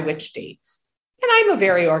do by which dates. And I'm a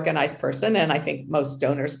very organized person, and I think most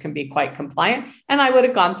donors can be quite compliant. And I would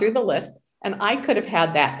have gone through the list, and I could have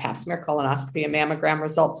had that pap smear, colonoscopy, and mammogram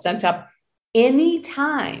results sent up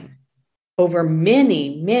anytime over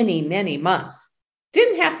many, many, many months.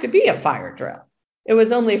 Didn't have to be a fire drill. It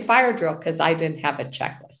was only a fire drill because I didn't have a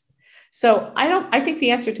checklist. So I think the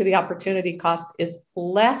answer to the opportunity cost is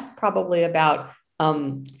less probably about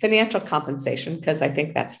financial compensation, because I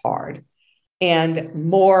think that's hard, and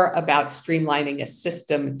more about streamlining a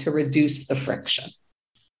system to reduce the friction.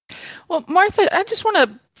 Well, Martha, I just want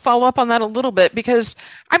to follow up on that a little bit, because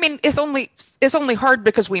I mean, it's only hard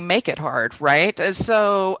because we make it hard, right?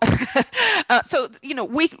 So,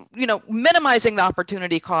 minimizing the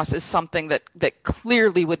opportunity cost is something that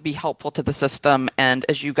clearly would be helpful to the system, and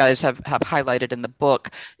as you guys have highlighted in the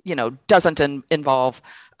book, doesn't involve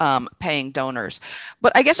paying donors.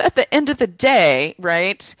 But I guess at the end of the day,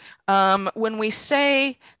 right, when we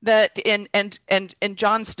say that in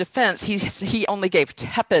John's defense, he only gave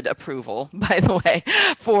tepid approval, by the way,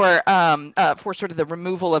 for sort of the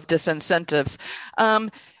removal of disincentives.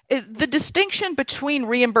 The distinction between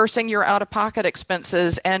reimbursing your out-of-pocket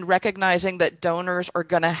expenses and recognizing that donors are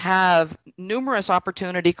going to have numerous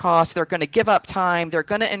opportunity costs, they're going to give up time, they're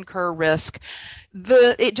going to incur risk,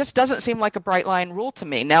 it just doesn't seem like a bright line rule to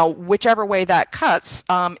me. Now, whichever way that cuts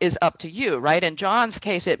is up to you, right? In John's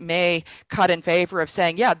case, it may cut in favor of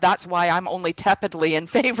saying, yeah, that's why I'm only tepidly in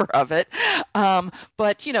favor of it.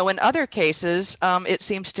 But in other cases, it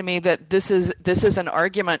seems to me that this is an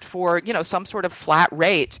argument for some sort of flat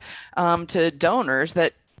rate to donors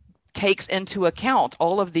that takes into account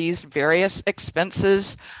all of these various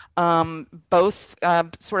expenses, both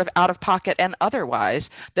sort of out of pocket and otherwise,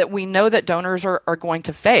 that we know that donors are going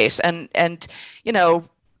to face. And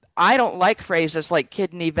I don't like phrases like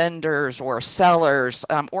kidney vendors or sellers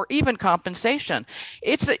or even compensation.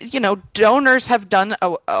 It's, donors have done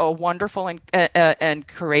a wonderful and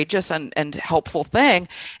courageous and helpful thing,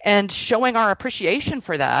 and showing our appreciation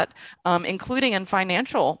for that, including in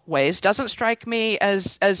financial ways, doesn't strike me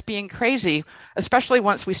as being crazy, especially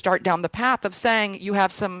once we start down the path of saying you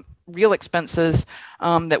have some real expenses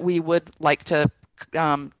that we would like to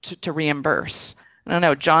reimburse. I don't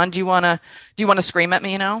know, John, do you want to scream at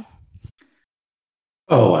me now?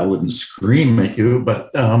 Oh, I wouldn't scream at you,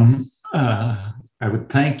 but I would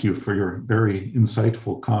thank you for your very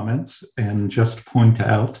insightful comments, and just point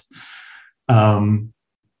out the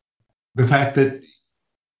fact that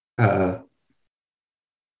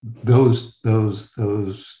those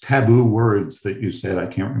taboo words that you said, I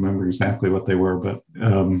can't remember exactly what they were, but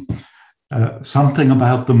something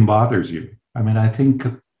about them bothers you. I mean, I think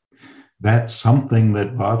that's something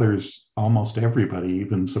that bothers almost everybody,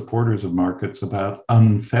 even supporters of markets, about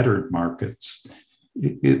unfettered markets.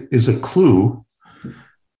 It is a clue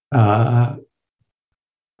that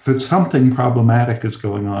something problematic is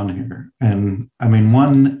going on here. And I mean,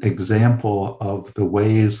 one example of the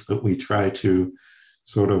ways that we try to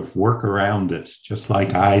sort of work around it, just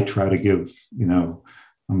like I try to give,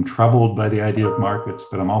 I'm troubled by the idea of markets,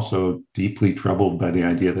 but I'm also deeply troubled by the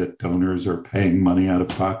idea that donors are paying money out of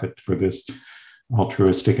pocket for this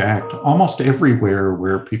altruistic act. Almost everywhere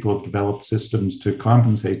where people have developed systems to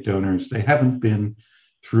compensate donors, they haven't been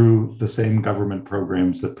through the same government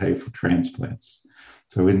programs that pay for transplants.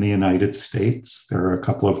 So in the United States, there are a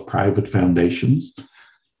couple of private foundations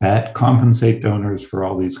that compensate donors for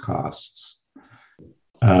all these costs.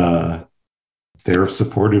 They're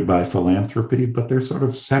supported by philanthropy, but they're sort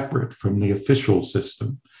of separate from the official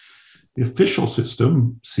system. The official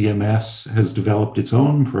system, CMS, has developed its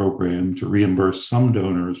own program to reimburse some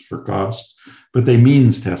donors for costs, but they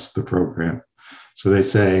means test the program. So they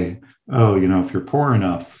say, if you're poor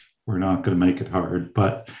enough, we're not going to make it hard,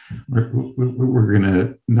 but we're going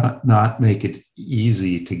to not make it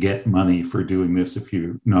easy to get money for doing this if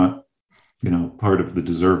you're not, part of the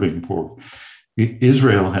deserving poor.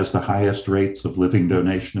 Israel has the highest rates of living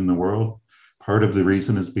donation in the world. Part of the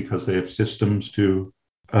reason is because they have systems to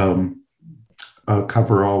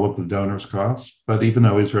cover all of the donors' costs. But even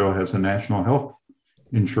though Israel has a national health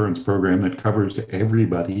insurance program that covers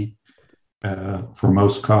everybody for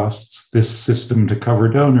most costs, this system to cover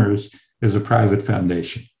donors is a private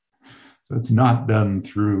foundation. So it's not done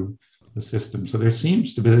through the system. So there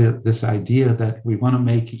seems to be this idea that we want to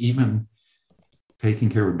make even taking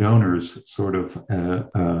care of donors sort of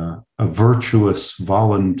a virtuous,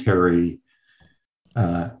 voluntary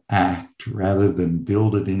act, rather than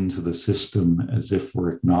build it into the system as if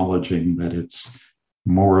we're acknowledging that it's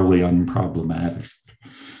morally unproblematic.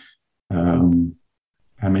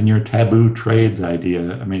 I mean, your taboo trades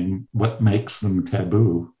idea, I mean, what makes them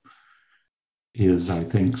taboo is, I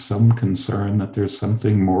think, some concern that there's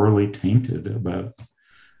something morally tainted about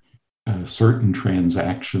certain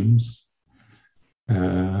transactions,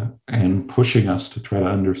 and pushing us to try to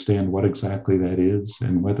understand what exactly that is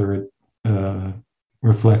and whether it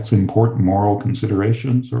reflects important moral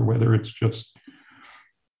considerations or whether it's just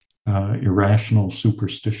irrational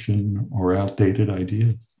superstition or outdated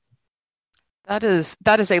ideas. That is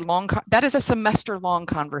a semester long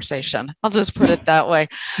conversation. I'll just put it that way.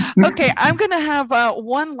 Okay, I'm going to have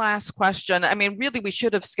one last question. I mean, really, we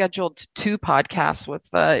should have scheduled 2 podcasts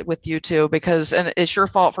with you two, because and it's your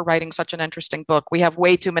fault for writing such an interesting book. We have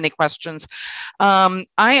way too many questions. I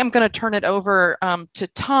am going to turn it over to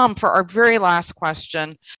Tom for our very last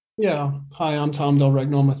question. Yeah. Hi, I'm Tom Del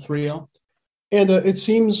Regno. I'm a 3L. And it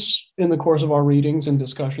seems in the course of our readings and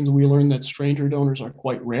discussions, we learned that stranger donors are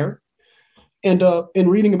quite rare. And in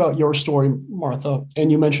reading about your story, Martha,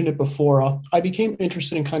 and you mentioned it before, I became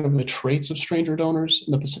interested in kind of the traits of stranger donors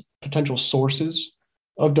and the potential sources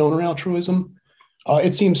of donor altruism.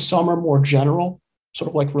 It seems some are more general, sort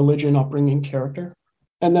of like religion, upbringing, character.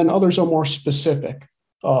 And then others are more specific,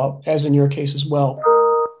 as in your case as well,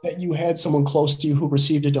 that you had someone close to you who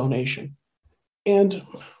received a donation. And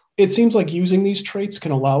it seems like using these traits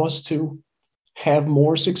can allow us to have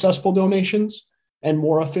more successful donations and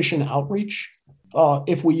more efficient outreach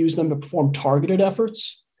if we use them to perform targeted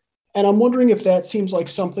efforts. And I'm wondering if that seems like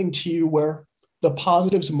something to you where the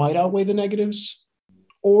positives might outweigh the negatives,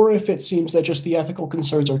 or if it seems that just the ethical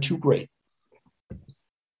concerns are too great.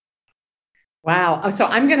 Wow. So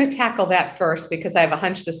I'm going to tackle that first, because I have a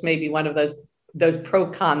hunch this may be one of those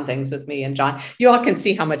pro-con things with me and John. You all can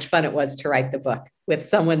see how much fun it was to write the book with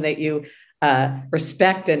someone that you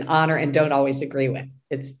respect and honor and don't always agree with.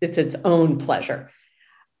 It's its own pleasure.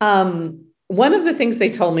 One of the things they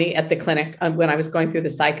told me at the clinic when I was going through the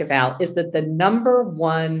psych eval is that the number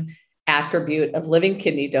one attribute of living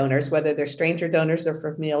kidney donors, whether they're stranger donors or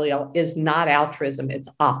familial, is not altruism, it's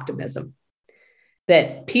optimism.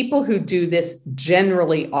 That people who do this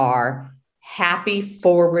generally are happy,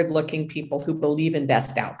 forward-looking people who believe in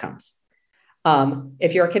best outcomes.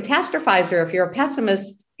 If you're a catastrophizer, if you're a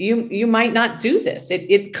pessimist, you might not do this.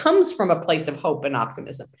 It comes from a place of hope and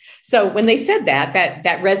optimism. So when they said that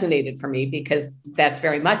resonated for me, because that's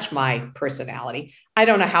very much my personality. I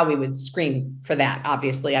don't know how we would screen for that.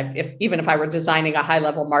 Obviously, even if I were designing a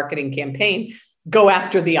high-level marketing campaign, go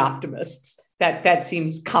after the optimists. That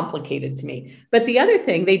seems complicated to me. But the other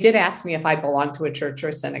thing, they did ask me if I belonged to a church or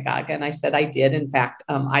a synagogue, and I said I did. In fact,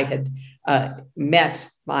 I had met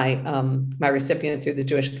my recipient through the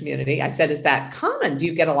Jewish community. I said, "Is that common? Do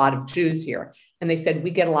you get a lot of Jews here?" And they said,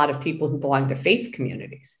 "We get a lot of people who belong to faith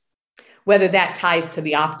communities." Whether that ties to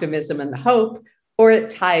the optimism and the hope, or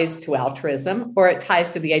it ties to altruism, or it ties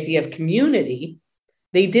to the idea of community,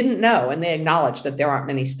 they didn't know, and they acknowledged that there aren't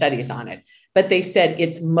many studies on it. But they said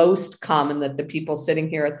it's most common that the people sitting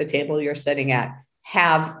here at the table you're sitting at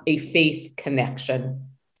have a faith connection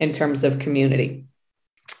in terms of community.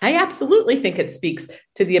 I absolutely think it speaks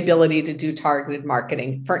to the ability to do targeted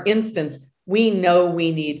marketing. For instance, we know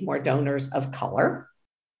we need more donors of color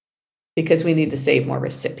because we need to save more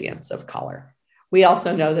recipients of color. We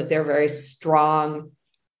also know that there are very strong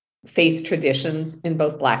faith traditions in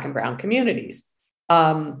both Black and Brown communities.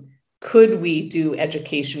 Could we do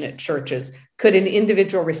education at churches? Could an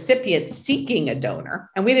individual recipient seeking a donor,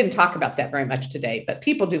 and we didn't talk about that very much today, but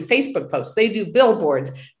people do Facebook posts, they do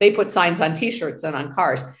billboards, they put signs on t-shirts and on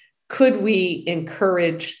cars. Could we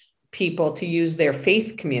encourage people to use their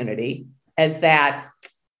faith community as that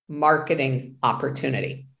marketing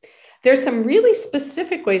opportunity? There's some really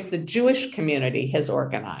specific ways the Jewish community has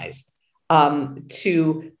organized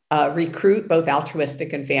to recruit both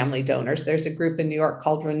altruistic and family donors. There's a group in New York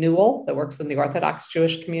called Renewal that works in the Orthodox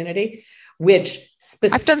Jewish community, which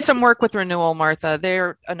I've done some work with Renewal, Martha.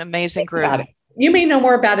 They're an amazing group. You may know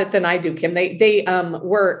more about it than I do, Kim. They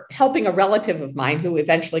were helping a relative of mine who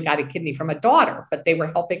eventually got a kidney from a daughter, but they were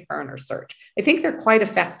helping her in her search. I think they're quite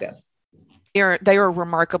effective. They are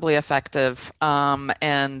remarkably effective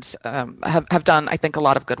and have done, I think, a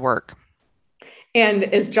lot of good work. And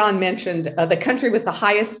as John mentioned, the country with the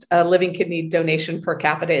highest living kidney donation per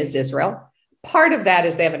capita is Israel. part of that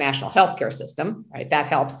is they have a national healthcare system, right? That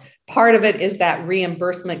helps. Part of it is that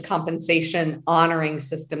reimbursement compensation honoring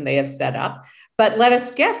system they have set up. But let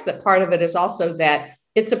us guess that part of it is also that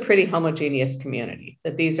it's a pretty homogeneous community,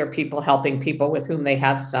 that these are people helping people with whom they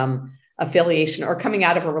have some affiliation or coming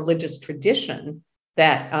out of a religious tradition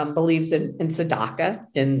that believes in tzedakah,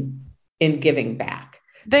 in giving back.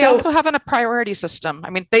 They also have a priority system.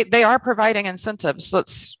 I mean, they are providing incentives.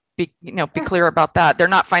 Let's be clear about that. They're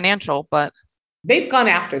not financial, but they've gone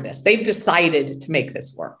after this. They've decided to make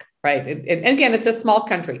this work, right? And again, it's a small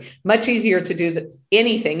country, much easier to do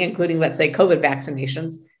anything, including, let's say, COVID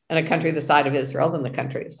vaccinations in a country the size of Israel than the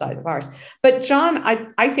country the size of ours. But John,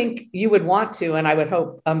 I think you would want to, and I would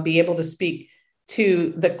hope, be able to speak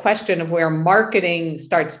to the question of where marketing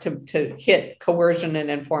starts to hit coercion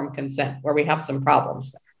and informed consent, where we have some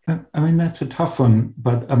problems. I mean, that's a tough one,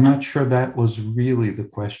 but I'm not sure that was really the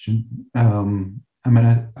question. I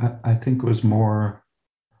mean, I think it was more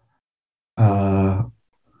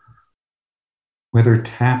whether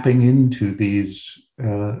tapping into these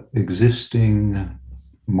existing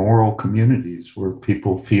moral communities where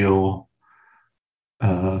people feel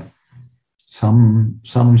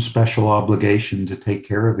some special obligation to take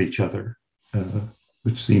care of each other,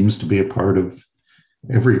 which seems to be a part of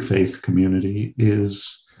every faith community,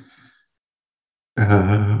 is,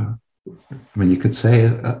 I mean, you could say,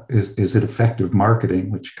 is it effective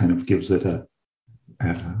marketing, which kind of gives it a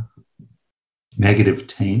negative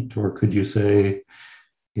taint, or could you say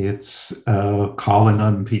it's calling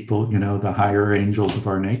on people, the higher angels of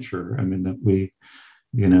our nature? I mean, that we,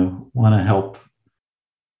 want to help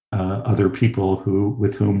other people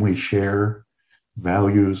with whom we share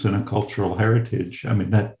values and a cultural heritage. I mean,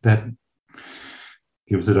 that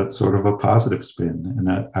gives it a sort of a positive spin, and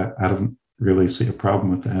I don't really see a problem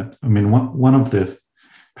with that. I mean, one of the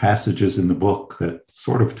passages in the book that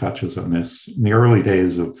sort of touches on this, in the early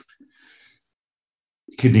days of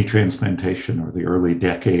kidney transplantation, or the early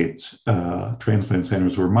decades, transplant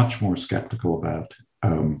centers were much more skeptical about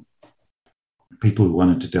people who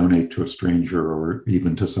wanted to donate to a stranger or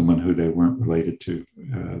even to someone who they weren't related to.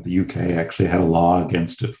 The UK actually had a law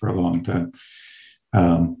against it for a long time.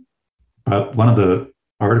 But one of the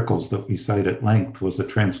articles that we cite at length was a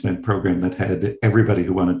transplant program that had everybody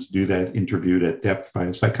who wanted to do that interviewed at depth by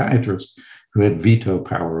a psychiatrist who had veto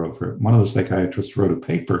power over it. One of the psychiatrists wrote a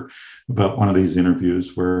paper about one of these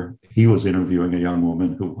interviews where he was interviewing a young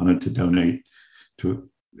woman who wanted to donate to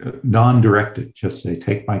non-directed, just say,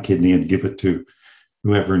 take my kidney and give it to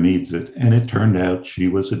whoever needs it. And it turned out she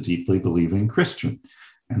was a deeply believing Christian.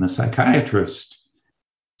 And the psychiatrist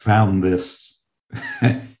found this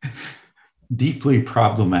deeply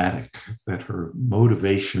problematic, that her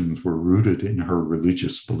motivations were rooted in her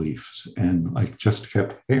religious beliefs, and just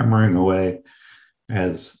kept hammering away,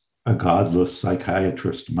 as a godless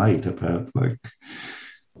psychiatrist might, about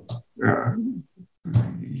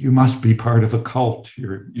you must be part of a cult.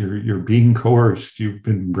 You're being coerced. You've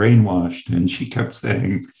been brainwashed. And she kept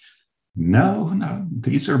saying, no,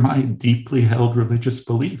 these are my deeply held religious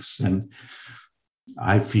beliefs, and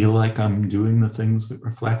I feel like I'm doing the things that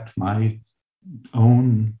reflect my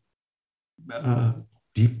own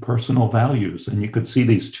deep personal values. And you could see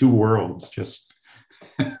these two worlds just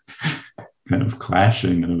kind of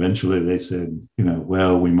clashing. And eventually they said,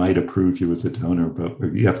 well, we might approve you as a donor,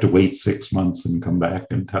 but you have to wait 6 months and come back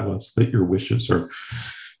and tell us that your wishes are,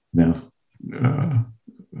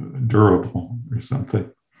 durable or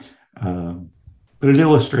something. But it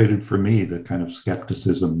illustrated for me the kind of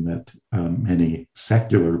skepticism that many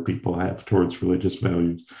secular people have towards religious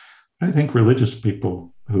values. I think religious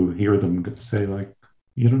people who hear them say,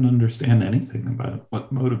 you don't understand anything about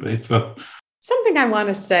what motivates them. Something I want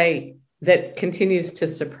to say that continues to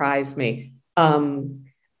surprise me,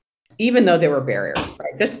 even though there were barriers,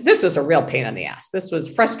 right? This was a real pain in the ass. This was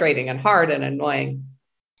frustrating and hard and annoying.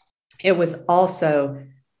 It was also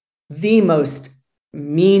the most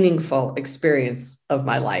meaningful experience of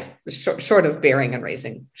my life, short of bearing and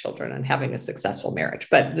raising children and having a successful marriage.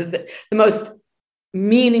 But the most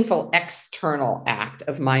meaningful external act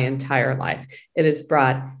of my entire life. It has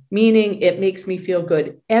brought meaning. It makes me feel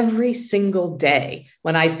good every single day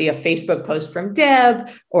when I see a Facebook post from Deb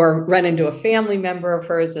or run into a family member of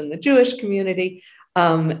hers in the Jewish community.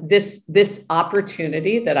 This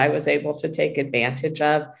opportunity that I was able to take advantage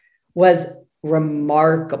of was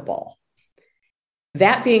remarkable.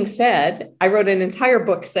 That being said, I wrote an entire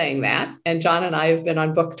book saying that, and John and I have been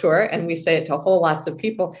on book tour, and we say it to whole lots of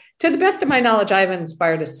people. To the best of my knowledge, I haven't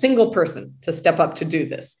inspired a single person to step up to do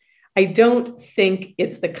this. I don't think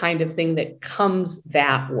it's the kind of thing that comes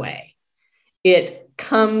that way. It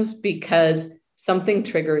comes because something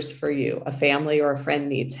triggers for you. A family or a friend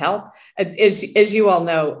needs help. As you all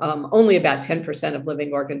know, only about 10% of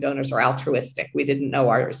living organ donors are altruistic. We didn't know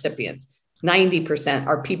our recipients. 90%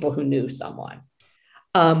 are people who knew someone.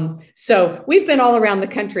 So we've been all around the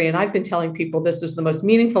country, and I've been telling people this is the most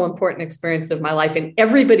meaningful, important experience of my life, and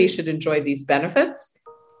everybody should enjoy these benefits.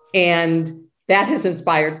 And that has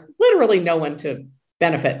inspired literally no one to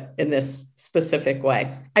benefit in this specific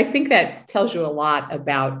way. I think that tells you a lot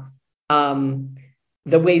about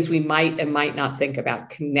the ways we might and might not think about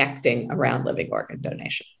connecting around living organ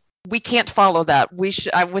donation. We can't follow that.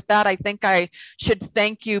 With that, I think I should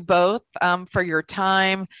thank you both for your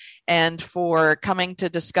time and for coming to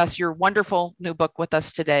discuss your wonderful new book with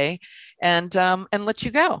us today, and let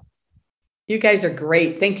you go. You guys are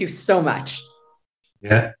great. Thank you so much.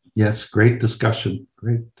 Yeah. Yes. Great discussion.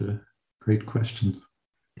 Great question.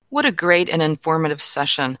 What a great and informative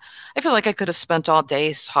session. I feel like I could have spent all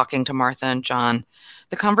day talking to Martha and John.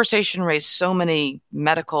 The conversation raised so many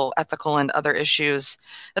medical, ethical, and other issues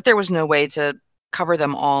that there was no way to cover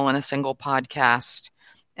them all in a single podcast.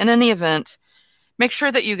 In any event, make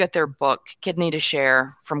sure that you get their book, Kidney to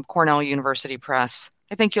Share, from Cornell University Press.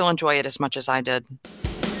 I think you'll enjoy it as much as I did.